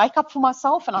 I'm going to make up for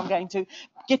myself, and I'm going to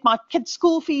get my kids'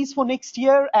 school fees for next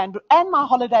year and my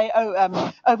holiday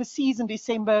overseas in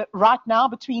December right now,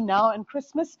 between now and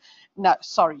Christmas. No,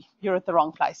 sorry, you're at the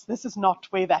wrong place. This is not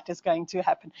where that is going to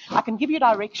happen. I can give you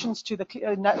directions to the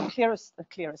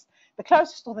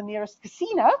closest or the nearest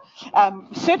casino.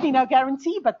 Certainly no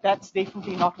guarantee, but that's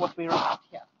definitely not what we're about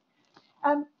here.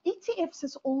 ETFs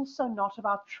is also not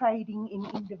about trading in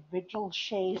individual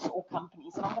shares or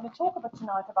companies. And I'm going to talk a bit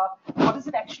tonight about what does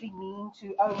it actually mean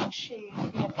to own shares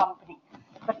in a company.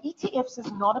 But ETFs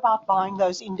is not about buying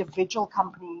those individual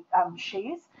company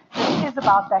shares. This is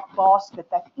about that basket,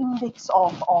 that index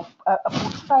of a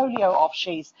portfolio of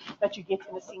shares that you get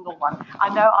in a single one.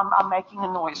 I know I'm making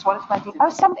a noise. What is making? Oh,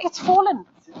 it's fallen.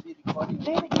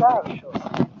 There we go.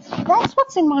 That's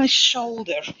what's in my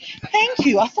shoulder. Thank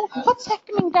you. I thought, what's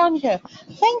happening down here?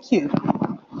 Thank you.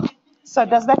 So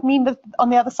does that mean that on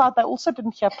the other side they also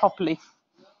didn't hear properly?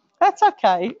 That's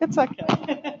okay. It's okay.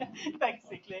 Thanks,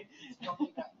 Sigley.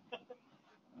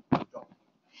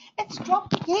 It's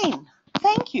dropped again.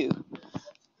 Thank you.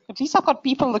 At least I've got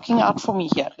people looking out for me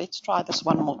here. Let's try this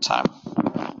one more time.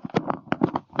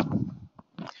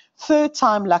 Third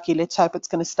time lucky. Let's hope it's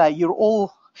going to stay. You're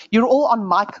all on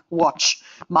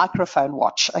microphone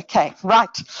watch. Okay,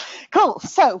 right. Cool.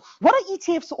 So what are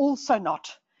ETFs also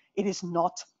not? It is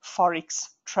not Forex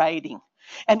trading.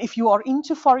 And if you are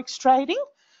into Forex trading,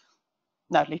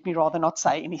 no, let me rather not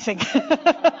say anything.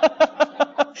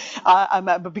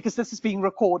 Because this is being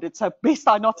recorded, so best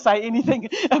I not say anything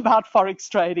about Forex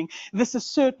trading. This is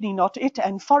certainly not it,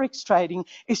 and Forex trading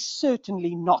is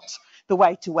certainly not the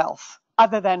way to wealth.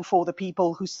 other than for the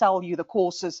people who sell you the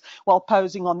courses while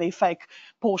posing on their fake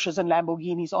Porsches and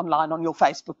Lamborghinis online on your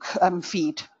Facebook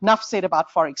feed. Enough said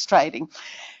about Forex trading.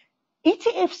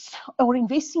 ETFs or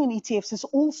investing in ETFs is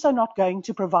also not going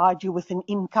to provide you with an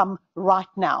income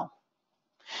right now.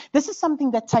 This is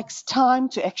something that takes time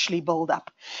to actually build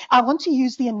up. I want to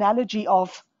use the analogy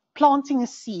of planting a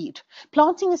seed.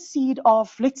 Planting a seed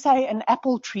of, let's say, an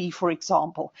apple tree, for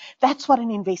example. That's what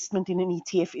an investment in an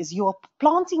ETF is. You're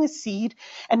planting a seed,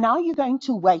 and now you're going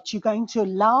to wait. You're going to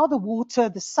allow the water,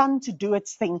 the sun to do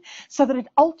its thing, so that it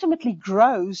ultimately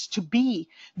grows to be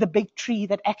the big tree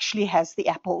that actually has the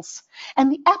apples. And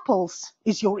the apples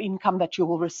is your income that you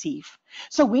will receive.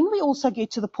 So when we also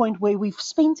get to the point where we've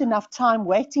spent enough time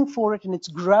waiting for it and it's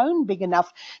grown big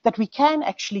enough that we can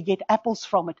actually get apples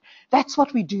from it, that's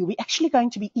what we do. We're actually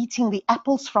going to be eating the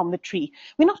apples from the tree.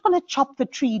 We're not going to chop the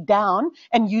tree down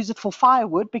and use it for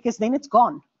firewood, because then it's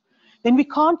gone. Then we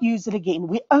can't use it again.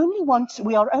 We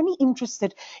are only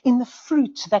interested in the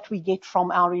fruit that we get from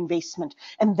our investment.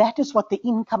 And that is what the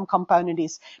income component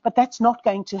is. But that's not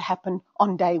going to happen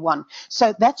on day one.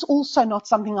 So that's also not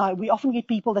something we often get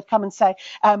people that come and say,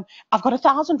 I've got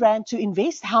 1,000 Rand to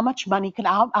invest. How much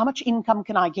income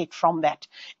can I get from that?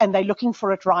 And they're looking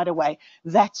for it right away.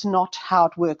 That's not how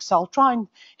it works. So I'll try and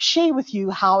share with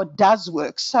you how it does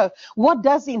work. So what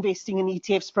does investing in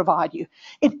ETFs provide you?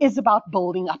 It is about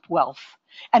building up wealth.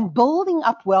 And building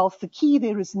up wealth, the key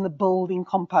there is in the building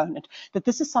component, that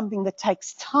this is something that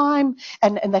takes time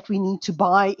and that we need to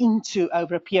buy into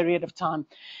over a period of time.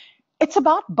 It's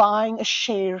about buying a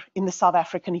share in the South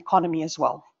African economy as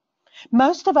well.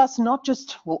 Most of us,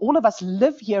 all of us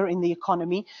live here in the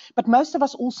economy, but most of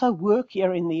us also work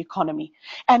here in the economy.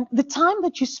 And the time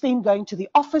that you spend going to the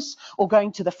office or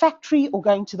going to the factory or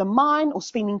going to the mine or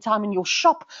spending time in your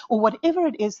shop or whatever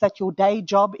it is that your day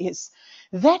job is,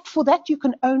 for that you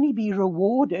can only be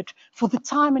rewarded for the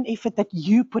time and effort that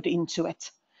you put into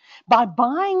it. By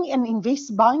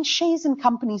buying shares in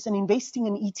companies and investing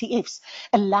in ETFs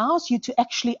allows you to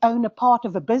actually own a part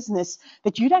of a business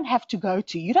that you don't have to go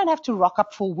to. You don't have to rock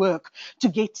up for work to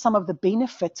get some of the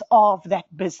benefits of that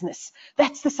business.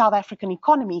 That's the South African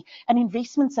economy, and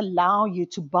investments allow you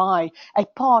to buy a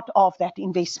part of that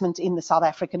investment in the South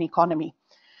African economy.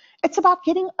 It's about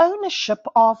getting ownership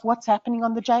of what's happening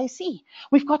on the JSE.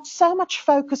 We've got so much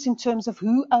focus in terms of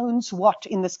who owns what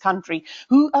in this country,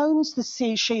 who owns the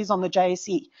shares on the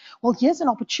JSE. Well, here's an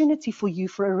opportunity for you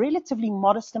for a relatively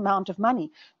modest amount of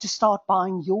money to start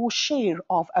buying your share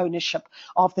of ownership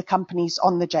of the companies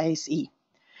on the JSE.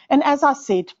 And as I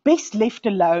said, best left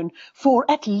alone for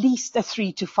at least a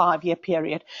 3 to 5 year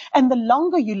period. And the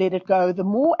longer you let it go, the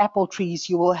more apple trees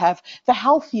you will have, the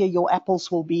healthier your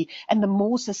apples will be, and the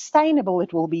more sustainable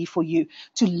it will be for you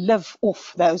to live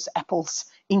off those apples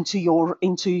into your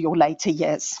later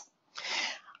years.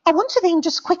 I want to then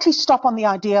just quickly stop on the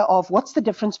idea of what's the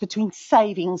difference between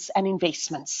savings and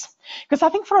investments. Because I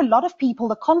think for a lot of people,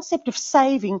 the concept of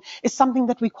saving is something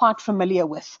that we're quite familiar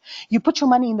with. You put your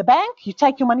money in the bank, you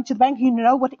take your money to the bank, you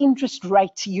know what interest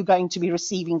rate you're going to be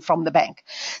receiving from the bank.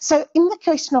 So in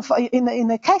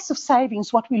the case of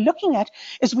savings, what we're looking at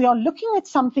is we are looking at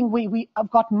something where we have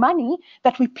got money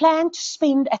that we plan to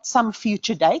spend at some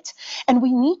future date, and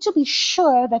we need to be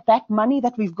sure that that money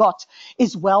that we've got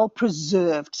is well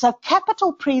preserved. So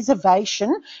capital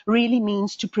preservation really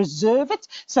means to preserve it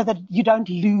so that you don't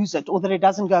lose it or that it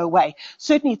doesn't go away.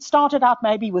 Certainly it started out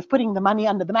maybe with putting the money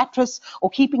under the mattress or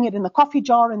keeping it in the coffee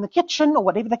jar in the kitchen or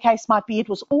whatever the case might be. It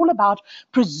was all about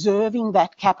preserving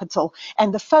that capital,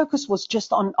 and the focus was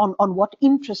just on what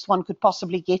interest one could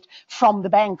possibly get from the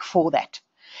bank for that.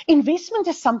 Investment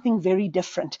is something very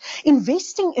different.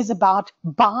 Investing is about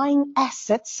buying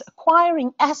assets,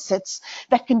 acquiring assets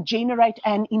that can generate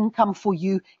an income for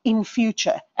you in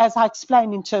future, as I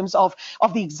explained in terms of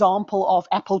the example of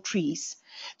apple trees.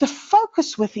 The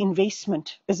focus with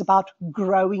investment is about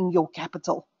growing your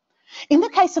capital. In the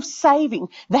case of saving,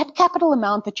 that capital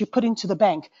amount that you put into the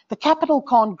bank, the capital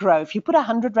can't grow. If you put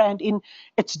 100 Rand in,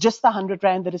 it's just the 100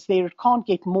 Rand that is there. It can't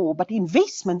get more. But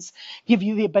investments give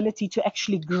you the ability to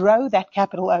actually grow that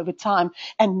capital over time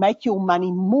and make your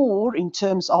money more in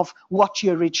terms of what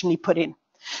you originally put in.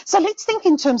 So let's think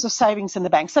in terms of savings in the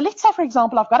bank. So let's say, for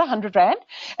example, I've got 100 Rand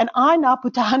and I now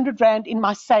put 100 Rand in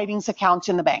my savings account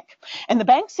in the bank. And the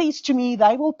bank says to me,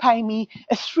 they will pay me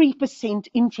a 3%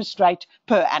 interest rate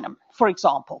per annum, for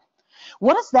example.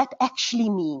 What does that actually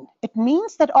mean? It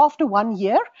means that after 1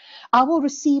 year, I will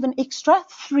receive an extra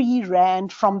 3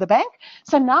 Rand from the bank.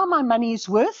 So now my money is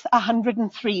worth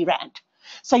 103 Rand.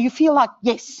 So you feel like,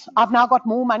 yes, I've now got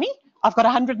more money. I've got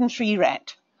 103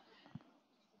 Rand.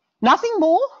 Nothing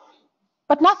more,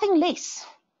 but nothing less.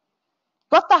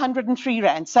 Got the 103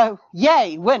 Rand, so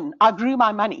yay, win, I grew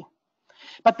my money.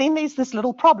 But then there's this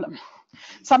little problem.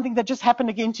 Something that just happened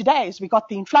again today is we got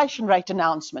the inflation rate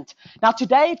announcement. Now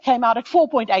today it came out at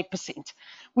 4.8%.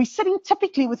 We're sitting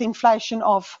typically with inflation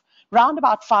of round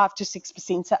about 5 to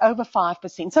 6%, so over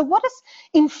 5%. So what does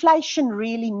inflation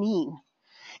really mean?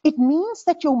 It means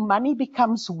that your money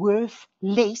becomes worth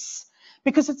less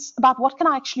because it's about what can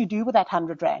I actually do with that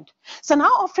 100 Rand. So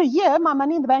now after a year, my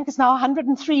money in the bank is now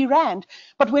 103 Rand.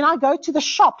 But when I go to the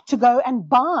shop to go and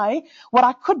buy what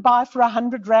I could buy for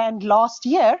 100 Rand last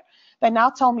year, they now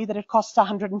tell me that it costs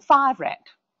 105 Rand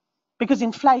because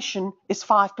inflation is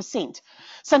 5%.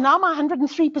 So now my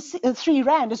 103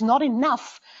 Rand is not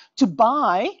enough to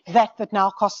buy that now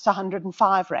costs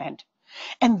 105 Rand.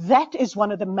 And that is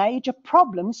one of the major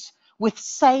problems with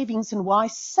savings and why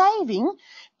saving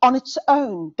on its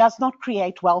own does not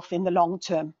create wealth in the long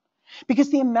term.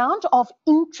 Because the amount of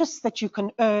interest that you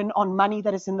can earn on money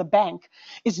that is in the bank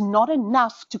is not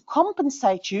enough to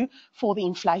compensate you for the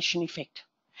inflation effect.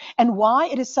 And why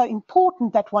it is so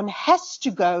important that one has to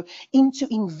go into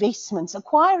investments,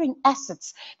 acquiring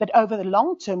assets that over the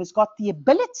long term has got the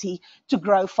ability to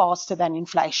grow faster than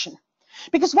inflation.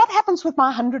 Because what happens with my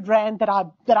 100 Rand that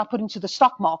I put into the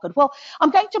stock market? Well, I'm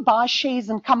going to buy shares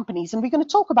in companies, and we're going to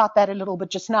talk about that a little bit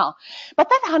just now. But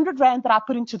that 100 Rand that I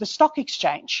put into the stock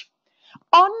exchange,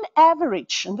 on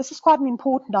average, and this is quite an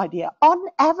important idea, on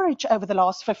average over the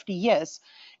last 50 years,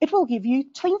 it will give you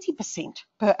 20%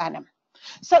 per annum.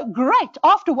 So great,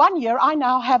 after 1 year, I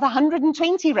now have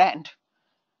 120 Rand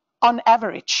on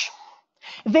average.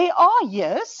 There are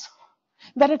years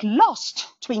that it lost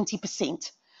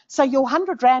 20%. So your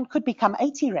 100 Rand could become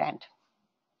 80 Rand.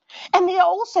 And there are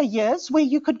also years where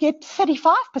you could get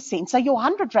 35%. So your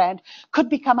 100 Rand could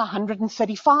become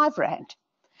 135 Rand.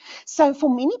 So for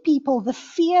many people, the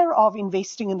fear of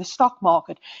investing in the stock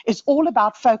market is all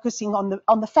about focusing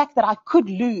on the fact that I could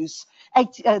lose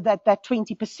that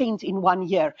 20% in 1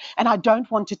 year, and I don't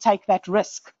want to take that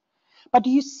risk. But do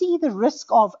you see the risk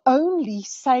of only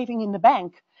saving in the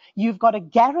bank? You've got a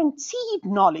guaranteed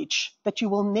knowledge that you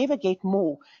will never get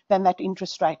more than that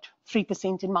interest rate,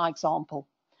 3% in my example.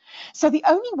 So the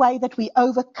only way that we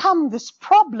overcome this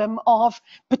problem of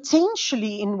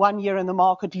potentially in 1 year in the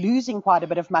market losing quite a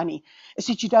bit of money is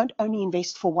that you don't only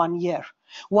invest for 1 year.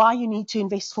 Why you need to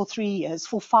invest for 3 years,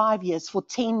 for 5 years, for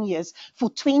 10 years, for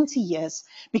 20 years,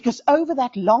 because over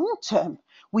that long term,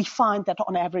 we find that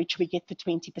on average we get the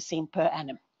 20% per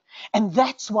annum. And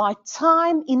that's why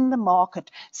time in the market,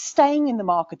 staying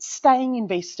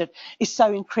invested is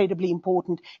so incredibly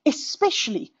important,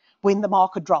 especially when the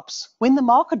market drops. When the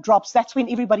market drops, that's when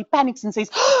everybody panics and says,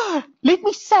 oh, let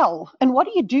me sell. And what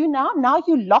do you do now? Now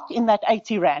you lock in that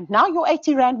 80 Rand. Now your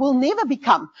 80 Rand will never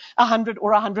become 100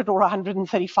 or 100 or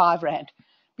 135 Rand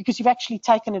because you've actually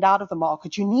taken it out of the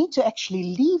market. You need to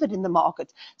actually leave it in the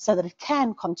market so that it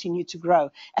can continue to grow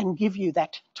and give you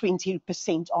that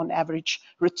 20% on average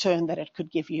return that it could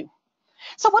give you.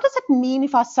 So what does it mean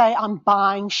if I say I'm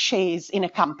buying shares in a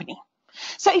company?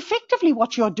 So effectively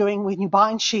what you're doing when you're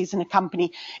buying shares in a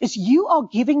company is you are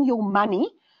giving your money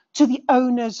to the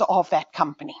owners of that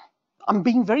company. I'm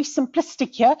being very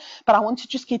simplistic here, but I want to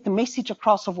just get the message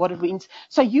across of what it means.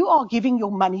 So you are giving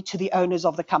your money to the owners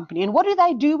of the company. And what do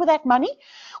they do with that money?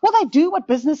 Well, they do what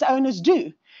business owners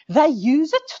do. They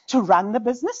use it to run the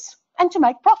business and to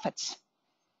make profits.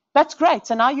 That's great.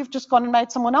 So now you've just gone and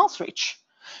made someone else rich.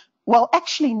 Well,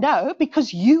 actually, no,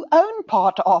 because you own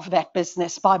part of that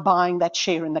business by buying that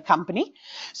share in the company.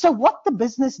 So what the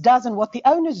business does and what the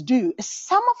owners do is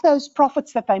some of those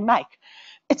profits that they make,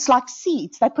 it's like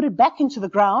seeds. They put it back into the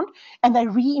ground and they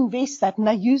reinvest that and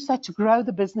they use that to grow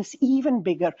the business even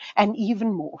bigger and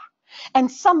even more. And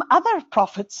some other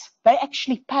profits, they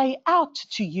actually pay out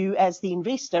to you as the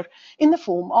investor in the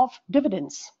form of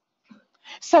dividends.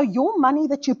 So your money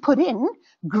that you put in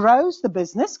grows the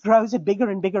business, grows it bigger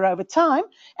and bigger over time,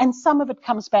 and some of it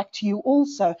comes back to you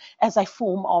also as a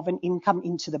form of an income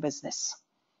into the business.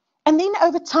 And then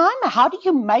over time, how do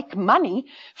you make money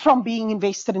from being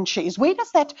invested in shares? Where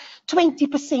does that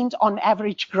 20% on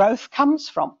average growth comes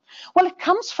from? Well, it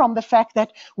comes from the fact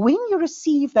that when you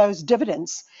receive those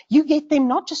dividends, you get them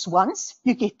not just once,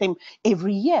 you get them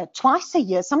every year, twice a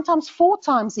year, sometimes 4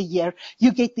 times a year,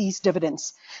 you get these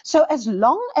dividends. So as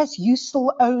long as you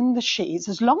still own the shares,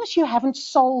 as long as you haven't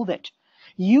sold it,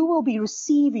 you will be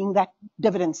receiving that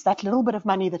dividends, that little bit of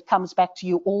money that comes back to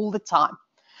you all the time.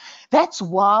 That's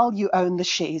while you own the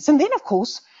shares. And then, of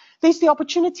course, there's the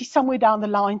opportunity somewhere down the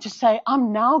line to say,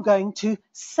 I'm now going to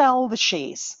sell the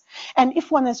shares. And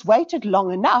if one has waited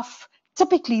long enough,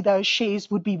 typically those shares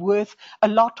would be worth a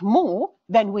lot more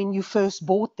than when you first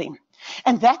bought them.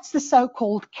 And that's the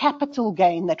so-called capital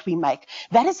gain that we make.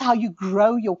 That is how you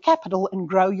grow your capital and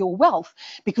grow your wealth,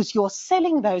 because you're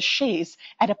selling those shares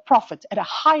at a profit, at a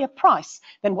higher price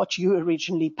than what you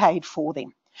originally paid for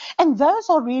them. And those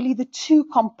are really the two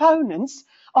components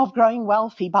of growing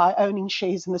wealthy by owning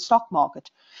shares in the stock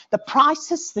market. The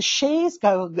prices, the shares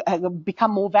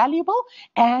become more valuable,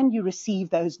 and you receive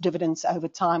those dividends over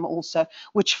time also,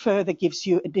 which further gives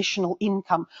you additional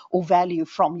income or value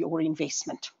from your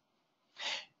investment.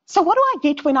 So what do I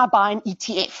get when I buy an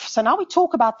ETF? So now we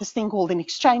talk about this thing called an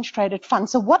exchange traded fund.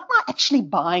 So what am I actually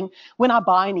buying when I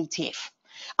buy an ETF?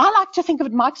 I like to think of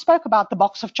it, Mike spoke about the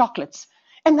box of chocolates.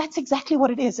 And that's exactly what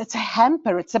it is. It's a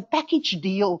hamper. It's a package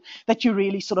deal that you're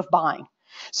really sort of buying.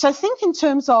 So think in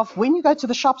terms of when you go to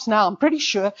the shops now, I'm pretty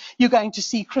sure you're going to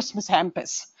see Christmas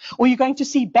hampers, or you're going to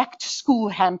see back to school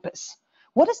hampers.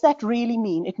 What does that really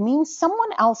mean? It means someone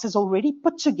else has already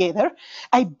put together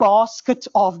a basket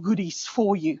of goodies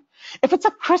for you. If it's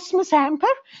a Christmas hamper,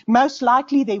 most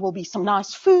likely there will be some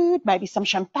nice food, maybe some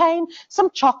champagne, some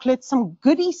chocolate, some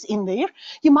goodies in there.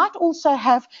 You might also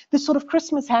have the sort of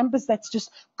Christmas hampers that's just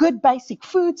good basic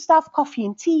food stuff, coffee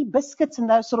and tea, biscuits and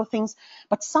those sort of things.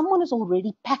 But someone has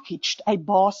already packaged a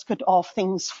basket of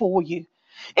things for you.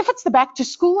 If it's the back to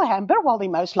school hamper, well, there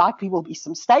most likely will be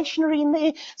some stationery in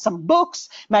there, some books,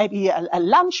 maybe a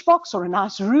lunchbox or a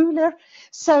nice ruler.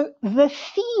 So the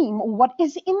theme, or what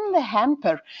is in the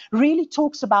hamper, really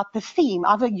talks about the theme.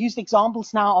 I've used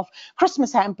examples now of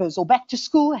Christmas hampers or back to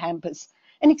school hampers,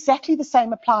 and exactly the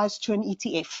same applies to an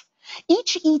ETF.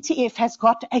 Each ETF has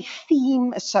got a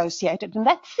theme associated, and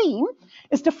that theme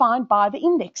is defined by the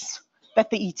index that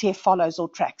the ETF follows or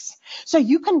tracks. So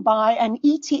you can buy an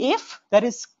ETF that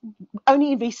is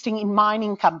only investing in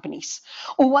mining companies,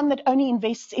 or one that only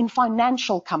invests in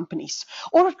financial companies,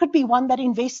 or it could be one that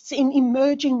invests in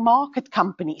emerging market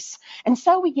companies. And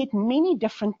so we get many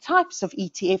different types of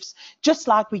ETFs, just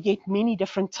like we get many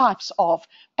different types of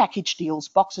package deals,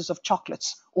 boxes of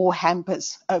chocolates or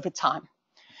hampers over time.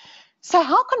 So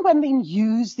how can one then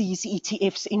use these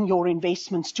ETFs in your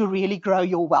investments to really grow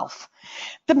your wealth?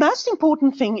 The most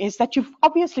important thing is that you've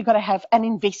obviously got to have an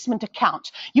investment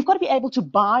account. You've got to be able to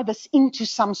buy this into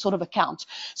some sort of account.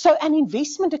 So an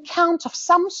investment account of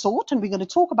some sort, and we're going to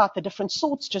talk about the different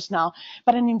sorts just now,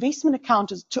 but an investment account,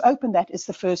 to open that is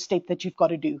the first step that you've got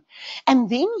to do. And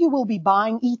then you will be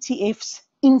buying ETFs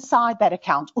inside that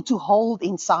account, or to hold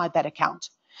inside that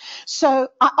account. So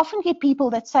I often get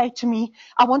people that say to me,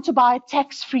 I want to buy a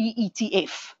tax-free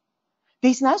ETF.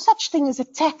 There's no such thing as a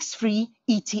tax-free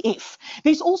ETF.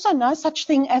 There's also no such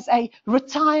thing as a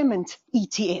retirement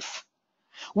ETF.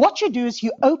 What you do is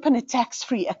you open a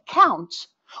tax-free account,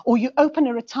 or you open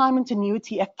a retirement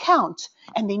annuity account,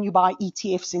 and then you buy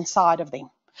ETFs inside of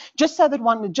them. Just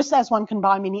as one can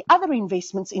buy many other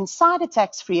investments inside a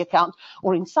tax-free account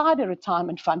or inside a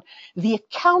retirement fund, the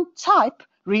account type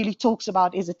really talks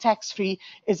about, is it tax-free,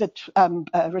 is it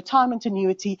a retirement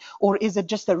annuity, or is it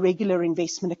just a regular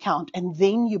investment account? And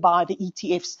then you buy the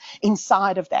ETFs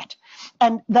inside of that.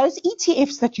 And those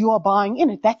ETFs that you are buying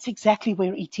in it, that's exactly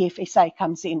where ETFSA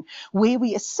comes in, where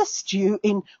we assist you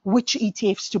in which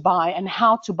ETFs to buy and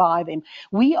how to buy them.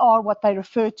 We are what they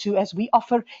refer to as, we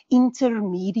offer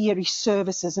intermediary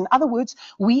services. In other words,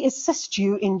 we assist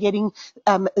you in getting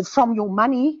from your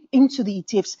money into the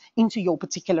ETFs into your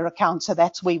particular account. So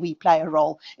that's where we play a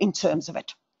role in terms of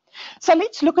it. So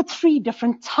let's look at 3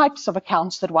 different types of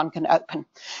accounts that one can open.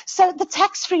 So the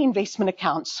tax-free investment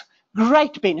accounts,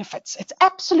 great benefits. It's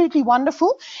absolutely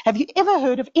wonderful. Have you ever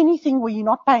heard of anything where you're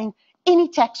not paying any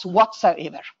tax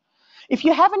whatsoever? If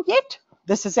you haven't yet,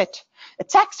 this is it. A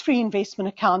tax-free investment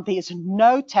account, there is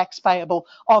no tax payable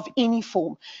of any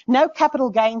form. No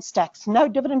capital gains tax, no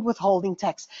dividend withholding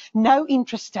tax, no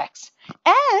interest tax.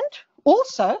 And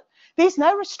also, there's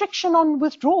no restriction on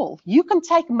withdrawal. You can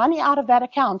take money out of that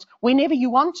account whenever you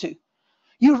want to.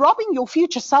 You're robbing your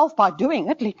future self by doing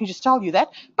it, let me just tell you that,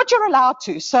 but you're allowed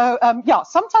to. So, yeah,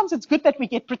 sometimes it's good that we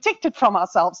get protected from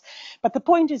ourselves. But the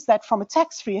point is that from a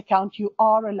tax-free account, you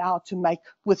are allowed to make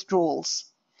withdrawals.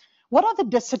 What are the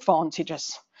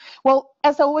disadvantages? Well,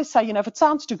 as I always say, if it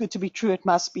sounds too good to be true, it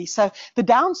must be. So the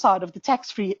downside of the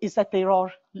tax-free is that there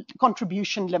are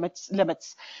contribution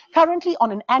limits. Currently,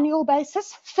 on an annual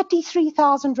basis,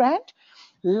 33,000 Rand.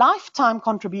 Lifetime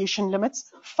contribution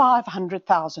limits,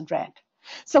 500,000 Rand.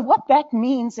 So what that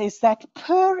means is that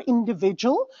per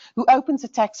individual who opens a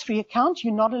tax-free account,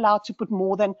 you're not allowed to put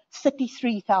more than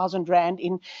 33,000 Rand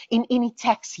in any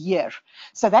tax year.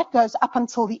 So that goes up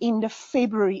until the end of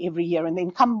February every year. And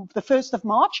then come the 1st of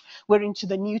March, we're into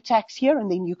the new tax year,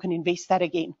 and then you can invest that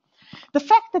again. The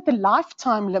fact that the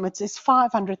lifetime limit is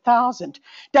 500,000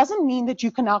 doesn't mean that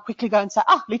you can now quickly go and say,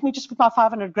 let me just put my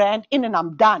 500 grand in and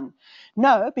I'm done.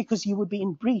 No, because you would be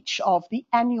in breach of the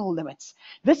annual limits.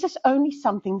 This is only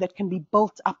something that can be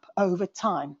built up over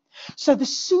time. So the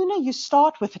sooner you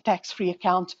start with a tax-free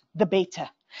account, the better.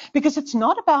 Because it's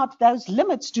not about, those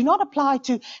limits do not apply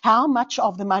to how much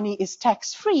of the money is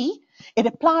tax-free. It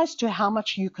applies to how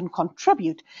much you can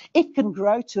contribute. It can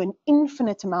grow to an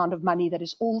infinite amount of money that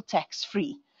is all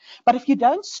tax-free. But if you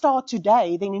don't start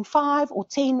today, then in 5 or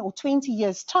 10 or 20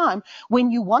 years' time,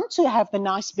 when you want to have the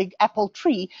nice big apple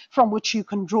tree from which you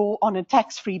can draw on a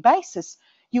tax-free basis,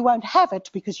 you won't have it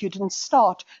because you didn't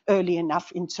start early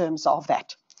enough in terms of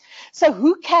that. So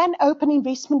who can open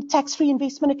tax-free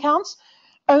investment accounts?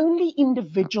 Only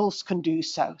individuals can do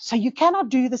so. So you cannot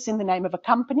do this in the name of a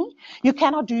company. You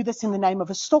cannot do this in the name of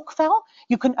a stokvel.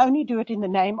 You can only do it in the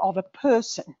name of a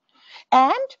person.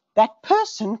 And that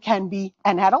person can be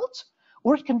an adult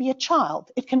or it can be a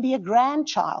child. It can be a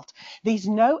grandchild. There's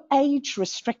no age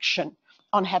restriction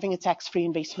on having a tax-free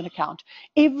investment account.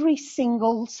 Every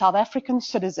single South African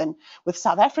citizen with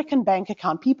South African bank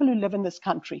account, people who live in this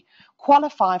country,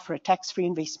 qualify for a tax-free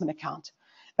investment account.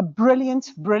 A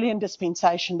brilliant, brilliant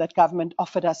dispensation that government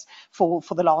offered us for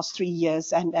the last 3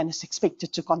 years and is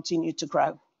expected to continue to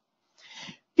grow.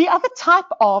 The other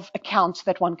type of account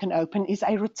that one can open is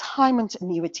a retirement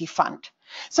annuity fund.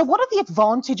 So what are the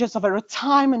advantages of a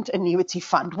retirement annuity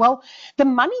fund? Well, the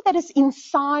money that is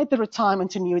inside the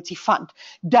retirement annuity fund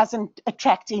doesn't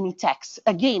attract any tax.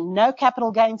 Again, no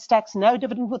capital gains tax, no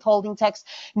dividend withholding tax,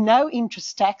 no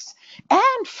interest tax.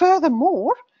 And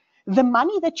furthermore, the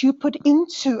money that you put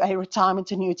into a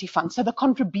retirement annuity fund, so the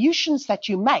contributions that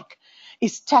you make,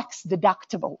 is tax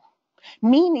deductible,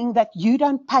 meaning that you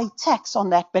don't pay tax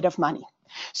on that bit of money.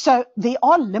 So there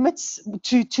are limits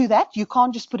to that. You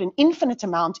can't just put an infinite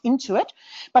amount into it,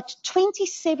 but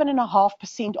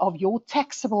 27.5% of your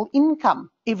taxable income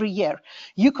every year,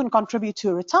 you can contribute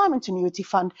to a retirement annuity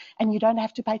fund and you don't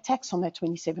have to pay tax on that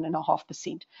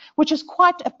 27.5%, which is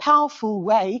quite a powerful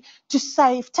way to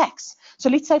save tax. So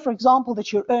let's say, for example,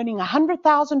 that you're earning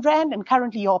 100,000 Rand and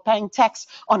currently you're paying tax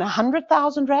on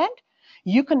 100,000 Rand.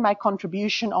 You can make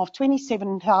contribution of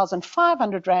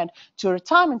 27,500 Rand to a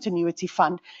retirement annuity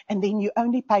fund, and then you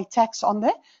only pay tax on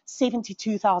the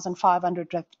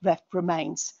 72,500 that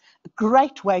remains. A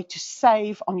great way to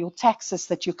save on your taxes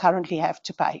that you currently have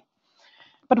to pay.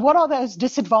 But what are those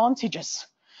disadvantages?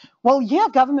 Well, here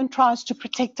government tries to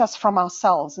protect us from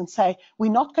ourselves and say,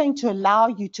 we're not going to allow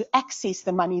you to access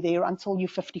the money there until you're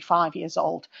 55 years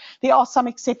old. There are some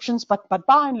exceptions, but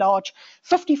by and large,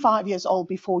 55 years old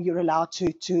before you're allowed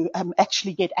to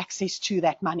actually get access to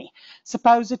that money.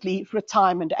 Supposedly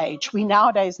retirement age. We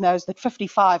nowadays know that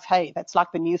 55, hey, that's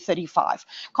like the new 35.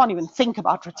 Can't even think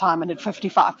about retirement at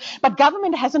 55. But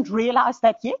government hasn't realized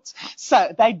that yet,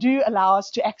 so they do allow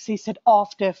us to access it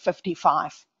after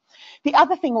 55. The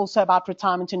other thing also about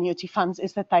retirement annuity funds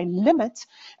is that they limit,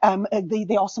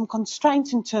 there are some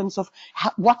constraints in terms of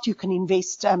what you can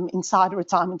invest inside a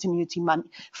retirement annuity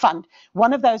fund.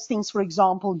 One of those things, for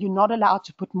example, you're not allowed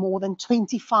to put more than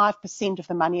 25% of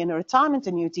the money in a retirement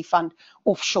annuity fund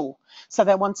offshore. So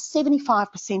they want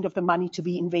 75% of the money to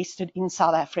be invested in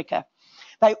South Africa.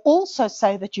 They also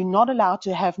say that you're not allowed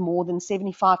to have more than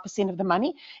 75% of the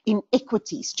money in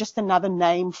equities, just another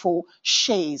name for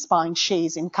shares, buying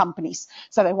shares in companies.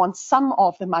 So they want some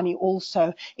of the money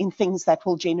also in things that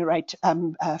will generate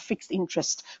fixed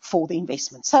interest for the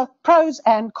investment. So pros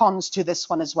and cons to this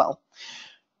one as well.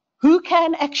 Who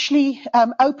can actually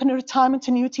open a retirement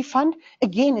annuity fund?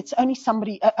 Again, it's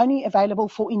only available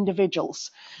for individuals.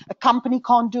 A company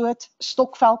can't do it, a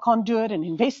stokvel can't do it, an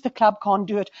investor club can't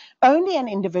do it. Only an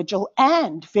individual,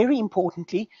 and very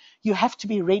importantly, you have to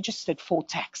be registered for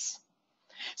tax.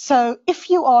 So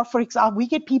if you are, for example, we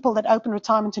get people that open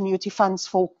retirement annuity funds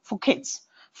for kids,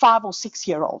 5 or 6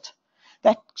 year old.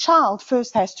 That child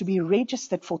first has to be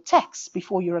registered for tax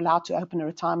before you're allowed to open a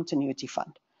retirement annuity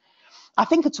fund. I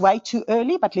think it's way too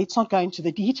early, but let's not go into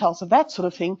the details of that sort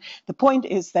of thing. The point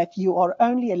is that you are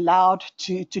only allowed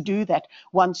to do that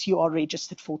once you are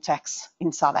registered for tax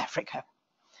in South Africa.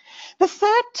 The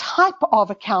third type of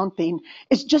account then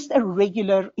is just a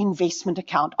regular investment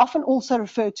account, often also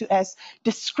referred to as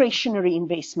discretionary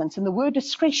investments. And the word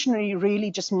discretionary really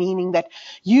just meaning that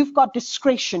you've got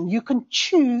discretion. You can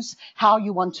choose how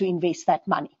you want to invest that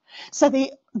money. So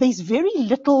there's very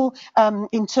little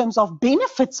in terms of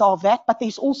benefits of that, but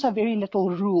there's also very little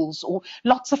rules or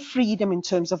lots of freedom in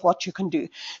terms of what you can do.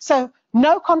 So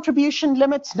no contribution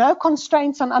limits, no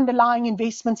constraints on underlying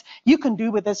investments. You can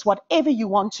do with this whatever you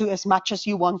want to, as much as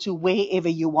you want to, wherever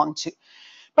you want to.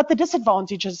 But the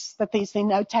disadvantage is that there's then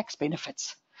no tax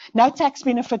benefits. No tax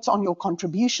benefits on your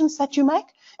contributions that you make,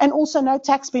 and also no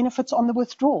tax benefits on the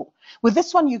withdrawal. With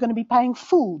this one, you're going to be paying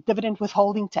full dividend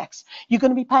withholding tax. You're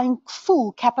going to be paying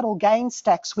full capital gains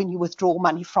tax when you withdraw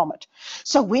money from it.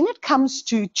 So when it comes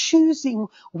to choosing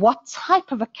what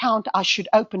type of account I should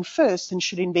open first and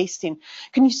should invest in,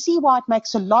 can you see why it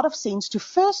makes a lot of sense to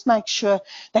first make sure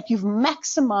that you've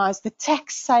maximized the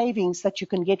tax savings that you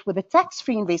can get with a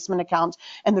tax-free investment account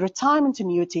and the retirement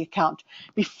annuity account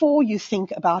before you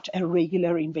think about a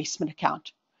regular investment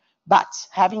account. But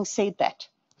having said that,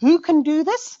 who can do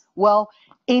this? Well,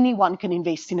 anyone can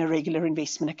invest in a regular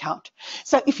investment account.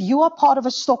 So if you are part of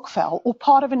a stokvel or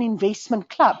part of an investment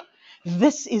club,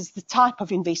 this is the type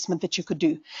of investment that you could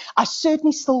do. I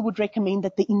certainly still would recommend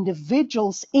that the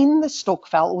individuals in the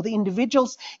stokvel or the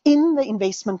individuals in the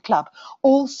investment club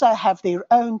also have their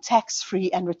own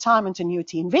tax-free and retirement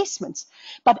annuity investments.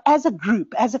 But as a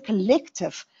group, as a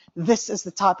collective, this is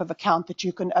the type of account that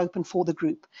you can open for the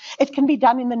group. It can be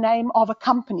done in the name of a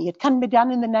company. It can be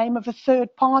done in the name of a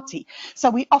third party. So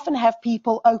we often have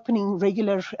people opening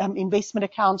regular investment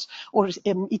accounts or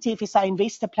ETFSA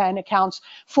investor plan accounts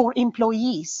for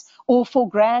employees or for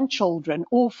grandchildren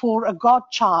or for a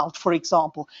godchild, for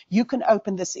example. You can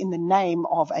open this in the name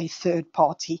of a third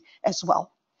party as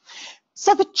well.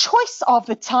 So the choice of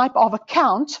the type of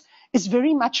account is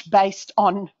very much based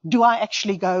on, do I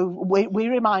actually go,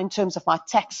 where am I in terms of my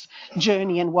tax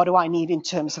journey and what do I need in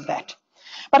terms of that?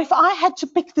 But if I had to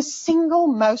pick the single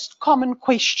most common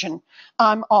question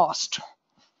I'm asked,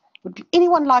 would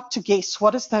anyone like to guess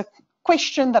what is the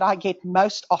question that I get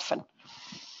most often?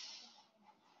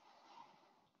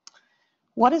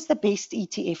 What is the best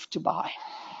ETF to buy?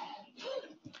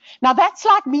 Now that's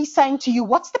like me saying to you,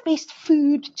 what's the best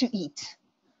food to eat?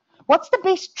 What's the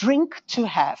best drink to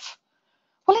have?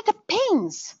 Well, it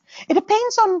depends. It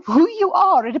depends on who you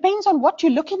are. It depends on what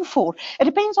you're looking for. It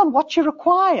depends on what you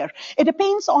require. It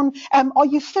depends on, are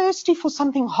you thirsty for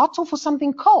something hot or for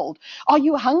something cold? Are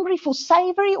you hungry for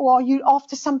savory or are you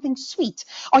after something sweet?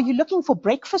 Are you looking for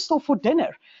breakfast or for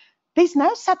dinner? There's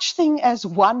no such thing as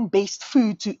one best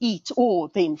food to eat or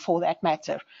then, for that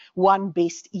matter, one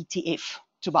best ETF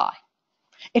to buy.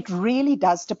 It really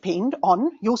does depend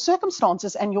on your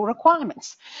circumstances and your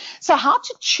requirements. So how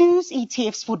to choose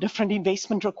ETFs for different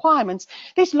investment requirements?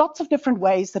 There's lots of different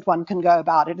ways that one can go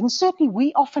about it. And certainly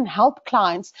we often help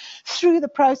clients through the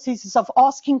processes of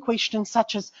asking questions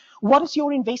such as, what is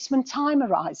your investment time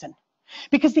horizon?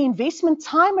 Because the investment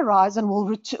time horizon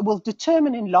will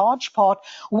determine in large part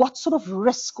what sort of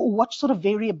risk or what sort of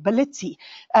variability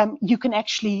you can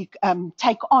actually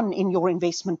take on in your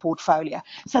investment portfolio.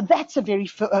 So that's a very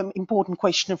important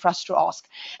question for us to ask.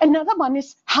 Another one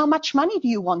is, how much money do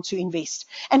you want to invest?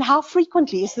 And how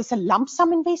frequently? Is this a lump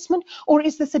sum investment or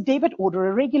is this a debit order,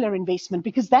 a regular investment?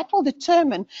 Because that will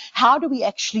determine how do we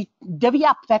actually divvy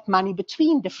up that money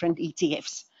between different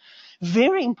ETFs.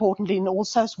 Very importantly, and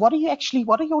also, what are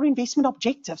your investment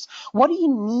objectives? What do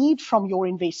you need from your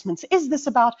investments? Is this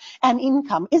about an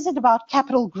income? Is it about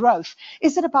capital growth?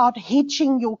 Is it about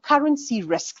hedging your currency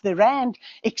risk, the rand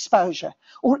exposure?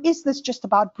 Or is this just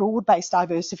about broad-based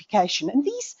diversification? And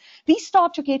these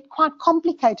start to get quite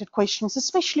complicated questions,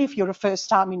 especially if you're a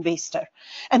first-time investor.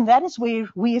 And that is where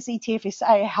we as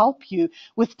ETFSA help you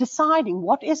with deciding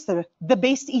what is the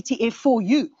best ETF for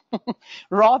you.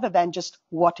 Rather than just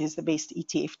what is the best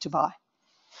ETF to buy.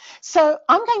 So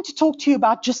I'm going to talk to you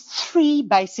about just 3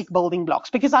 basic building blocks,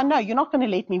 because I know you're not going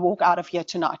to let me walk out of here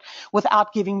tonight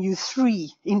without giving you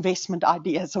 3 investment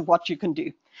ideas of what you can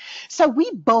do. So we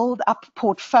build up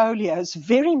portfolios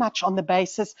very much on the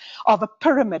basis of a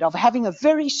pyramid, of having a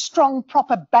very strong,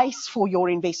 proper base for your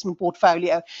investment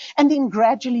portfolio, and then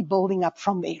gradually building up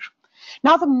from there.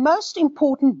 Now, the most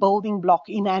important building block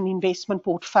in an investment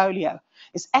portfolio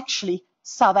is actually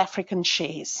South African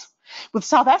shares. With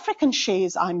South African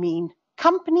shares, I mean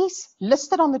companies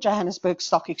listed on the Johannesburg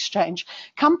Stock Exchange,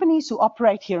 companies who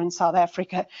operate here in South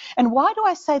Africa. And why do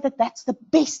I say that that's the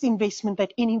best investment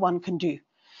that anyone can do?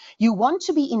 You want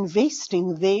to be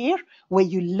investing there where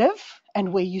you live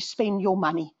and where you spend your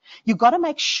money. You've got to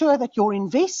make sure that your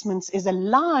investments is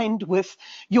aligned with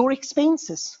your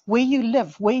expenses, where you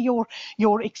live, where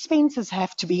your expenses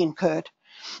have to be incurred.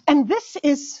 And this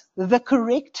is the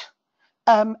correct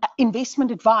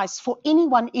investment advice for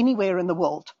anyone anywhere in the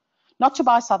world. Not to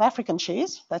buy South African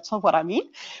shares, that's not what I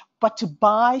mean, but to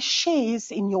buy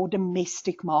shares in your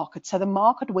domestic market. So the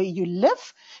market where you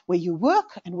live, where you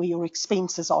work, and where your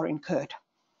expenses are incurred.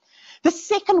 The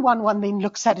second one then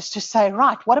looks at is to say,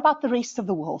 right, what about the rest of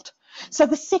the world? So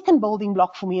the second building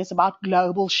block for me is about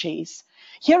global shares.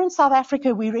 Here in South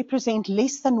Africa, we represent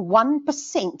less than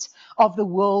 1% of the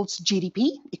world's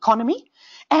GDP economy,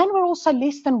 and we're also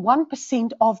less than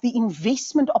 1% of the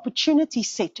investment opportunity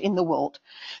set in the world.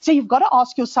 So you've got to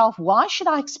ask yourself, why should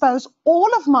I expose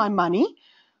all of my money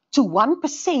to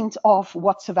 1% of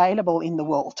what's available in the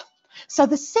world? So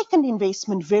the second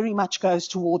investment very much goes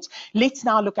towards, let's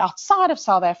now look outside of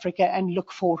South Africa and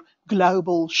look for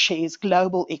global shares,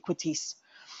 global equities.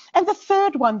 And the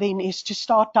third one then is to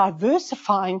start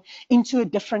diversifying into a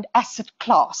different asset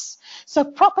class. So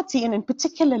property, and in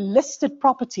particular listed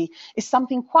property, is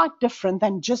something quite different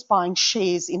than just buying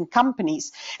shares in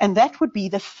companies. And that would be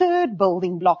the third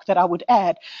building block that I would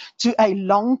add to a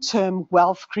long-term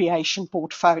wealth creation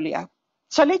portfolio.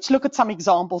 So let's look at some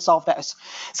examples of those.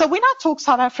 So when I talk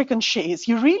South African shares,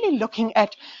 you're really looking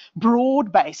at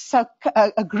broad-based, so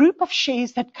a group of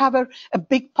shares that cover a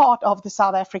big part of the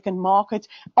South African market,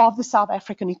 of the South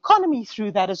African economy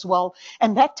through that as well.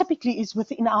 And that typically is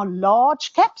within our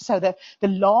large cap, so the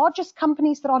largest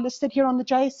companies that are listed here on the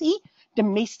JSE,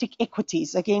 domestic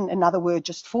equities, again, another word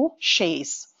just for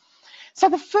shares. So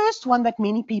the first one that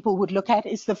many people would look at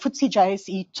is the FTSE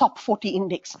JSE Top 40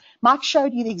 Index. Mike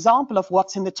showed you the example of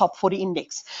what's in the Top 40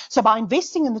 Index. So by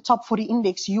investing in the Top 40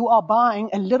 Index, you are buying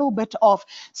a little bit of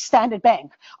Standard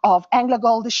Bank, of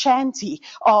AngloGold Ashanti,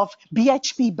 of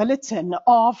BHP Billiton,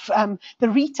 of the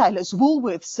retailers,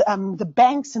 Woolworths, the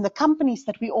banks and the companies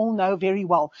that we all know very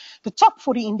well. The Top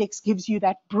 40 Index gives you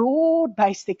that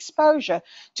broad-based exposure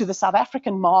to the South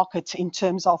African market in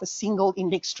terms of a single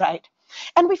index trade.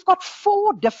 And we've got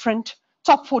 4 different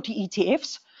top 40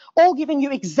 ETFs, all giving you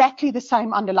exactly the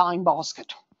same underlying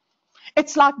basket.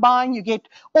 It's like buying, you get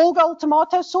All Gold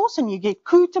tomato sauce, and you get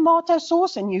Koo tomato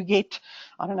sauce, and you get,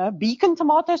 I don't know, Beacon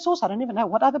tomato sauce. I don't even know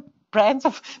what other brands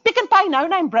of Pick n Pay,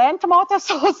 no-name brand tomato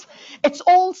sauce. It's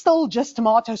all still just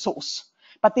tomato sauce,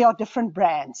 but there are different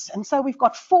brands. And so we've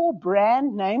got 4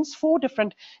 brand names, 4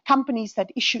 different companies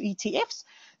that issue ETFs: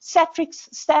 Satrix,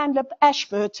 Stanlib,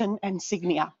 Ashburton, and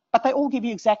Signia. But they all give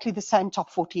you exactly the same top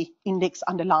 40 index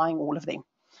underlying all of them.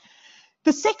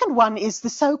 The second one is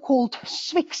the so-called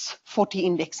SWIX 40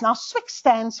 index. Now, SWIX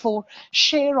stands for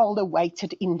Shareholder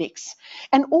Weighted Index.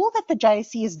 And all that the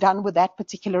JSE has done with that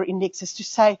particular index is to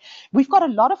say, we've got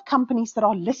a lot of companies that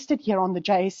are listed here on the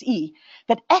JSE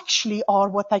that actually are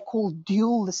what they call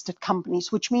dual listed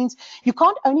companies, which means you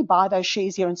can't only buy those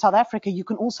shares here in South Africa, you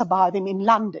can also buy them in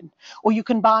London, or you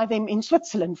can buy them in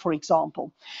Switzerland, for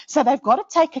example. So they've got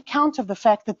to take account of the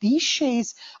fact that these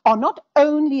shares are not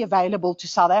only available to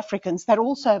South Africans, they're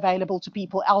also available to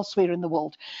people elsewhere in the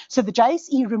world. So the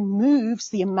JSE removes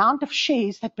the amount of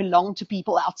shares that belong to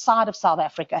people outside of South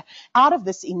Africa out of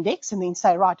this index, and then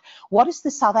say, right, what is the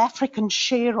South African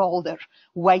shareholder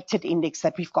weighted index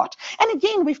that we've got? And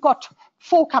again, we've got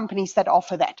 4 companies that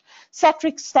offer that: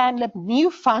 Satrix, Stanlib,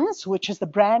 New Funds, which is the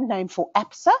brand name for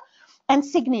ETFSA, and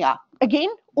Signia.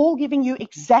 Again, all giving you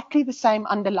exactly the same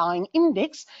underlying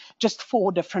index, just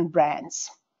 4 different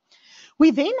brands. We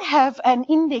then have an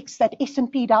index that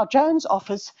S&P Dow Jones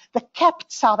offers, the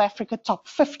capped South Africa Top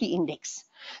 50 Index.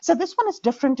 So this one is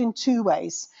different in 2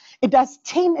 ways. It does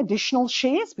 10 additional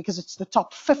shares because it's the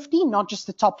top 50, not just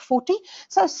the top 40.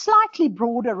 So a slightly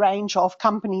broader range of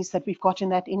companies that we've got in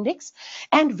that index.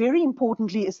 And very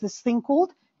importantly is this thing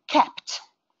called capped.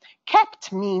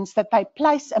 Capped means that they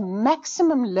place a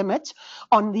maximum limit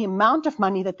on the amount of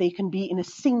money that there can be in a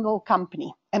single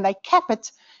company, and they cap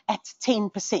it at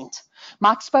 10%.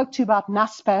 Mike spoke to you about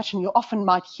Naspers, and you often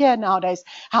might hear nowadays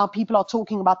how people are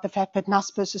talking about the fact that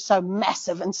Naspers is so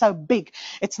massive and so big.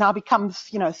 It's now become,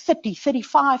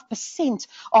 35%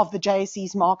 of the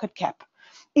JSE's market cap.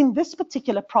 In this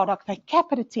particular product, they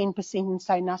cap it at 10% and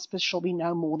say Naspers shall be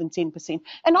no more than 10%.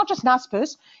 And not just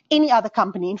Naspers, any other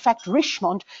company. In fact,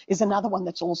 Richemont is another one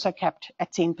that's also capped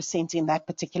at 10% in that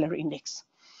particular index.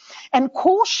 And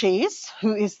Core Shares,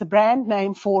 who is the brand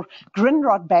name for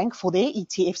Grindrod Bank for their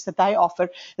ETFs that they offer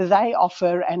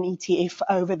an ETF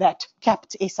over that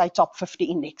capped SA Top 50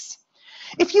 Index.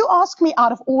 If you ask me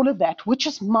out of all of that, which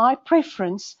is my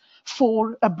preference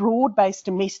for a broad-based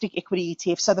domestic equity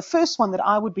ETF, so the first one that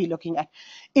I would be looking at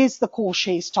is the Core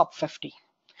Shares Top 50.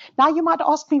 Now you might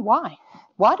ask me why.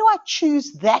 Why do I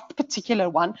choose that particular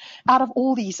one out of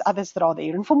all these others that are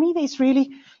there? And for me, there's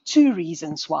really 2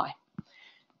 reasons why.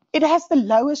 It has the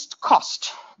lowest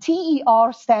cost.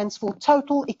 TER stands for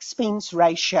total expense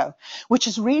ratio, which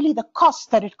is really the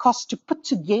cost that it costs to put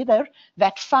together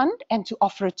that fund and to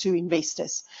offer it to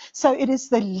investors. So it is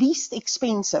the least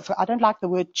expensive. I don't like the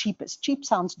word cheapest. Cheap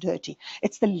sounds dirty.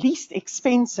 It's the least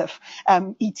expensive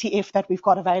ETF that we've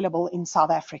got available in South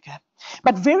Africa.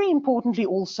 But very importantly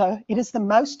also, it is the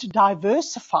most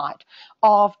diversified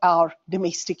of our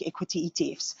domestic equity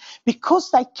ETFs because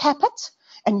they cap it.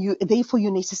 And therefore you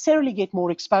necessarily get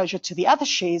more exposure to the other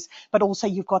shares, but also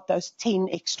you've got those 10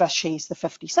 extra shares, the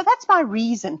 50. So that's my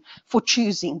reason for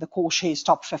choosing the core shares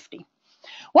top 50.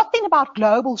 What then about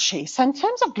global shares? So in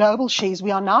terms of global shares,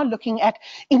 we are now looking at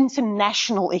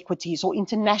international equities or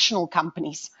international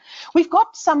companies. We've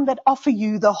got some that offer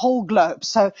you the whole globe.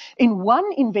 So in one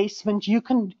investment, you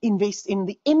can invest in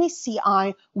the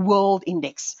MSCI World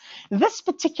Index. This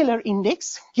particular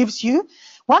index gives you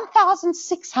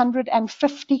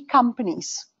 1,650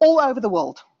 companies all over the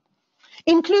world,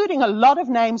 including a lot of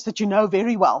names that you know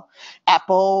very well.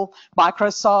 Apple,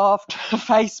 Microsoft,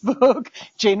 Facebook,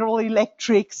 General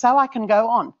Electric, so I can go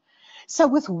on. So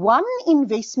with one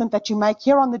investment that you make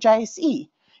here on the JSE,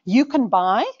 you can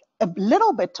buy a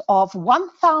little bit of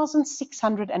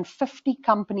 1,650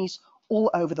 companies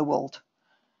all over the world.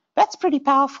 That's pretty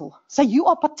powerful. So you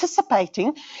are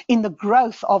participating in the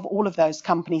growth of all of those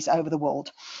companies over the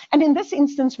world. And in this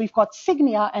instance, we've got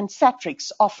Signia and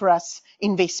Satrix offer us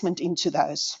investment into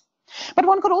those. But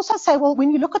one could also say, well,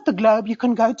 when you look at the globe, you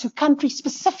can go to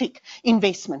country-specific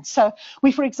investments. So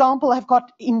we, for example, have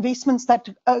got investments that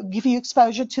give you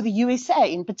exposure to the USA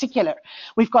in particular.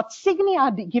 We've got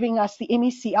Signia giving us the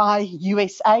MSCI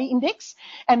USA index,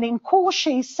 and then core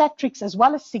shares, Satrix, as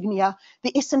well as Signia,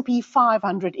 the S&P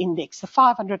 500 index, the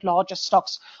 500 largest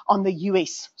stocks on the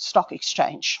US stock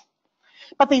exchange.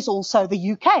 But there's also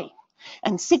the UK.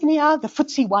 And Signia, the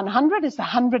FTSE 100, is the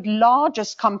 100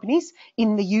 largest companies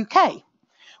in the UK.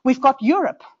 We've got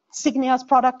Europe. Signia's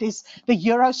product is the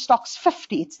Euro Stoxx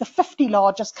 50. It's the 50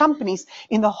 largest companies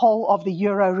in the whole of the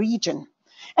Euro region.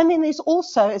 And then there's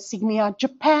also a Signia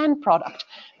Japan product.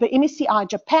 The MSCI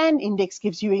Japan Index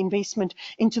gives you investment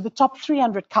into the top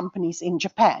 300 companies in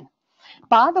Japan.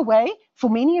 By the way, for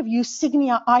many of you,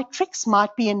 Signia iTrix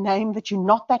might be a name that you're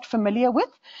not that familiar with.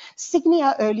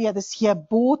 Signia earlier this year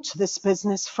bought this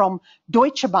business from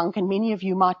Deutsche Bank, and many of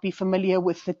you might be familiar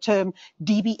with the term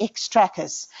DBX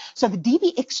trackers. So the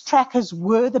DBX trackers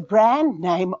were the brand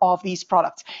name of these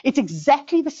products. It's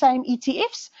exactly the same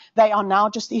ETFs. They are now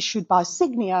just issued by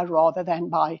Signia rather than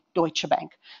by Deutsche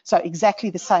Bank. So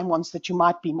exactly the same ones that you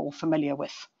might be more familiar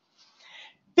with.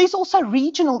 There's also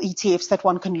regional ETFs that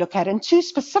one can look at, and two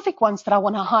specific ones that I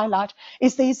want to highlight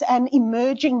is there's an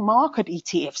emerging market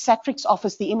ETF. Satrix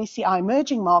offers the MSCI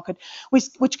emerging market,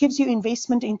 which gives you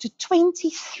investment into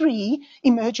 23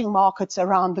 emerging markets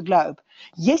around the globe.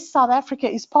 Yes, South Africa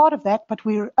is part of that, but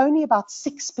we're only about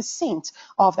 6%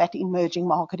 of that emerging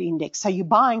market index. So you're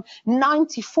buying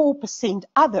 94%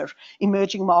 other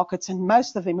emerging markets, and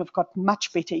most of them have got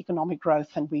much better economic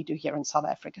growth than we do here in South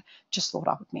Africa. Just thought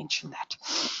I would mention that.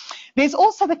 There's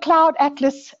also the Cloud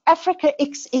Atlas Africa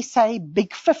XSA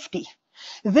Big 50.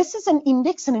 This is an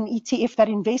index and an ETF that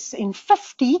invests in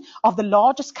 50 of the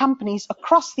largest companies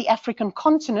across the African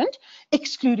continent,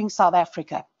 excluding South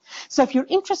Africa. So if you're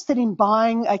interested in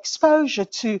buying exposure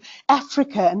to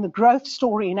Africa and the growth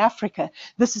story in Africa,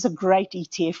 this is a great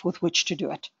ETF with which to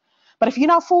do it. But if you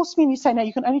now force me and you say, no,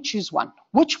 you can only choose one,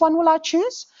 which one will I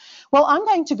choose? Well, I'm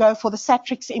going to go for the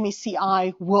Satrix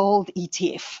MSCI World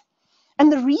ETF. And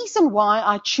the reason why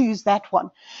I choose that one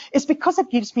is because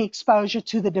it gives me exposure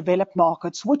to the developed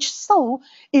markets, which still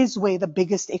is where the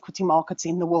biggest equity markets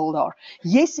in the world are.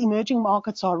 Yes, emerging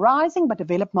markets are rising, but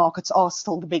developed markets are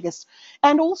still the biggest.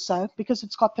 And also because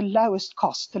it's got the lowest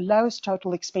cost, the lowest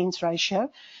total expense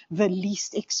ratio, the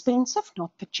least expensive,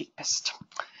 not the cheapest.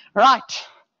 Right.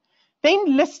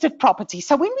 Then listed property.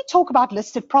 So when we talk about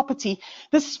listed property,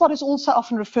 this is what is also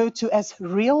often referred to as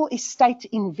real estate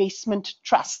investment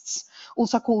trusts,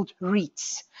 also called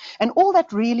REITs. And all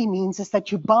that really means is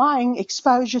that you're buying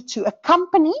exposure to a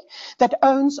company that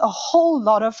owns a whole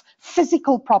lot of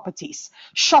physical properties,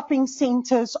 shopping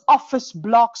centers, office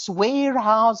blocks,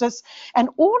 warehouses, and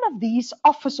all of these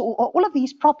all of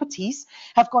these properties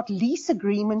have got lease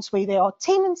agreements where there are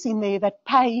tenants in there that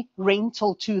pay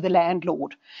rental to the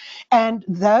landlord. And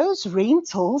those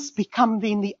rentals become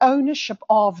then the ownership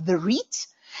of the REIT,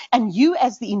 and you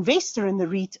as the investor in the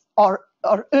REIT are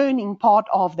earning part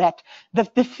of that,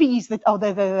 the fees that are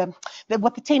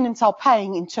what the tenants are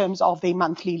paying in terms of their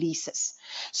monthly leases.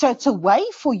 So it's a way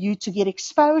for you to get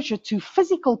exposure to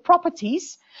physical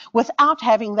properties without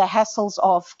having the hassles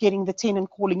of getting the tenant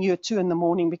calling you at 2 in the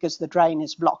morning because the drain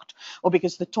is blocked or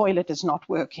because the toilet is not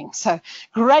working. So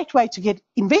great way to get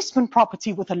investment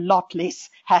property with a lot less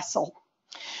hassle.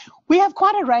 We have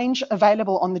quite a range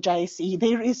available on the JSE.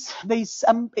 There is these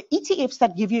ETFs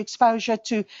that give you exposure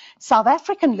to South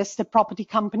African listed property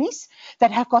companies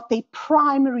that have got their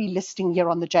primary listing here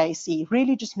on the JSE.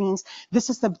 Really just means this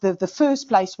is the first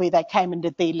place where they came and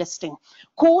did their listing.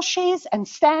 Core Shares and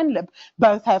Stanlib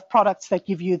both have products that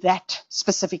give you that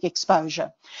specific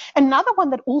exposure. Another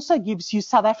one that also gives you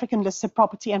South African listed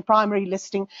property and primary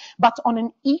listing, but on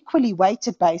an equally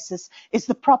weighted basis, is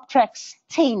the PropTrax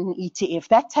 10 ETF.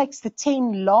 That takes the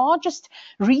 10 largest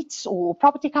REITs or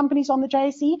property companies on the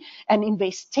JSE and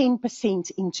invests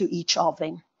 10% into each of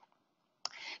them.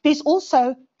 There's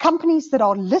also companies that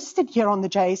are listed here on the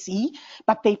JSE,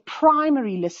 but their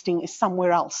primary listing is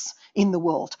somewhere else in the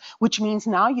world, which means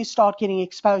now you start getting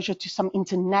exposure to some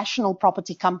international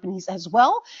property companies as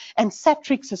well. And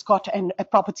Satrix has got a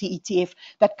property ETF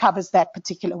that covers that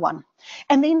particular one.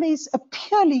 And then there's a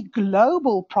purely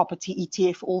global property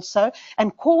ETF also,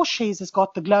 and Core Shares has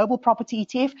got the global property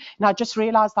ETF. And I just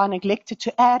realized I neglected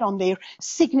to add on there,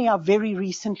 Signia very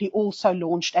recently also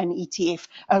launched an ETF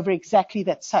over exactly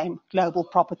that same global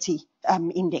property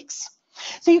index.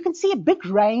 So you can see a big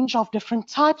range of different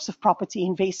types of property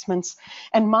investments.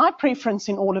 And my preference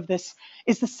in all of this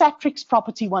is the Satrix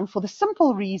property one, for the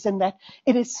simple reason that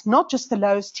it is not just the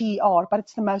lowest TER, but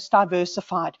it's the most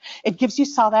diversified. It gives you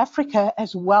South Africa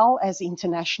as well as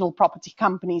international property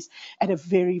companies at a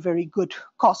very, very good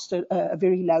cost, a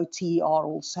very low TER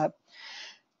also.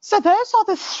 So those are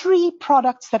the three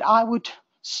products that I would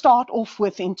start off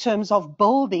with in terms of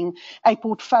building a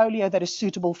portfolio that is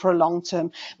suitable for a long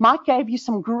term. Mike gave you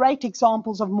some great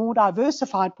examples of more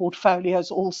diversified portfolios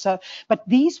also, but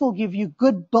these will give you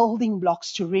good building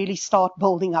blocks to really start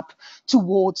building up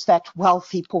towards that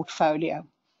wealthy portfolio.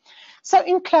 So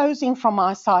in closing from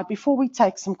my side, before we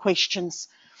take some questions,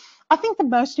 I think the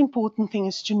most important thing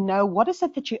is to know what is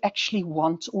it that you actually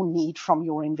want or need from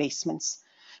your investments.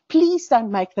 Please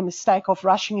don't make the mistake of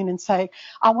rushing in and saying,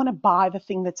 I want to buy the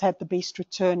thing that's had the best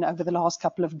return over the last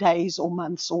couple of days or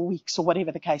months or weeks or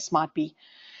whatever the case might be.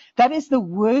 That is the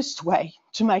worst way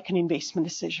to make an investment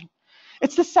decision.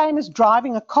 It's the same as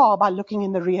driving a car by looking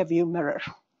in the rearview mirror.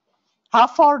 How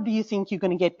far do you think you're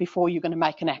going to get before you're going to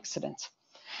make an accident?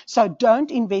 So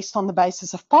don't invest on the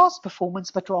basis of past performance,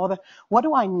 but rather, what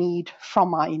do I need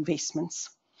from my investments?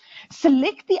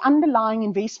 Select the underlying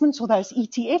investments or those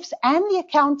ETFs and the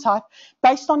account type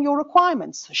based on your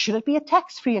requirements. Should it be a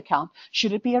tax-free account?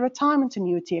 Should it be a retirement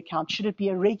annuity account? Should it be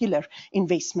a regular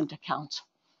investment account?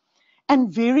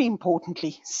 And very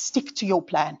importantly, stick to your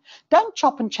plan. Don't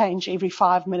chop and change every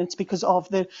 5 minutes because of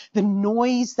the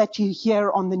noise that you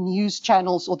hear on the news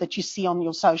channels or that you see on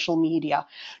your social media.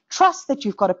 Trust that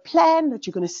you've got a plan that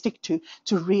you're going to stick to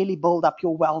really build up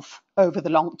your wealth over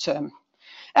the long term.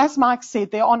 As Mike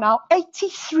said, there are now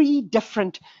 83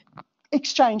 different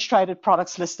exchange-traded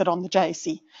products listed on the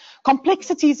JSE.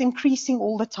 Complexity is increasing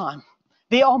all the time.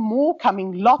 There are more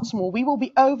coming, lots more. We will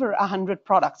be over 100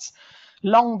 products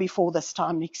long before this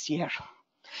time next year.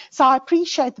 So I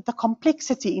appreciate that the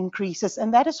complexity increases,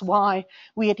 and that is why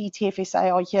we at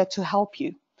ETFSA are here to help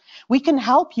you. We can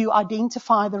help you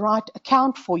identify the right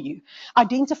account for you,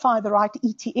 identify the right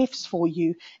ETFs for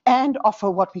you, and offer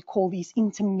what we call these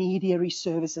intermediary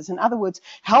services. In other words,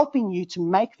 helping you to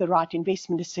make the right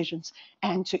investment decisions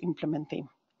and to implement them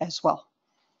as well.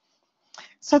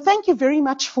 So thank you very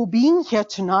much for being here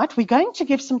tonight. We're going to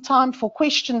give some time for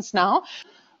questions now.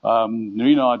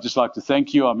 Nerina, I'd just like to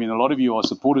thank you. I mean, a lot of you are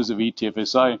supporters of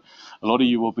ETFSA. A lot of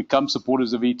you will become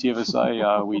supporters of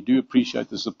ETFSA. We do appreciate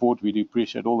the support. We do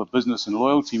appreciate all the business and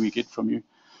loyalty we get from you.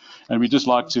 And we'd just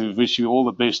like to wish you all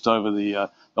the best over the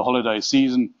holiday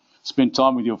season. Spend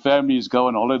time with your families, go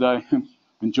on holiday,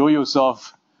 enjoy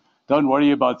yourself. Don't worry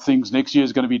about things. Next year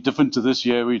is going to be different to this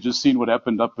year. We've just seen what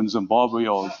happened up in Zimbabwe.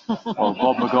 Or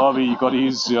Bob Mugabe, he got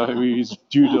his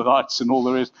due to rights and all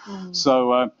the rest.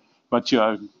 So, but,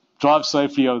 drive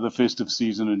safely over the festive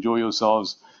season, enjoy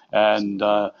yourselves, and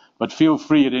but feel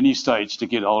free at any stage to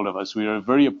get hold of us. We're a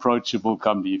very approachable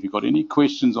company. If you've got any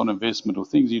questions on investment or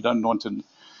things you don't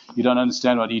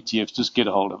understand about ETFs, just get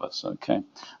a hold of us, okay?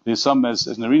 There's some, as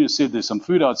Nerina said, there's some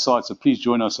food outside, so please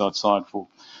join us outside for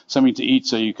something to eat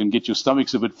so you can get your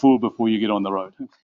stomachs a bit full before you get on the road.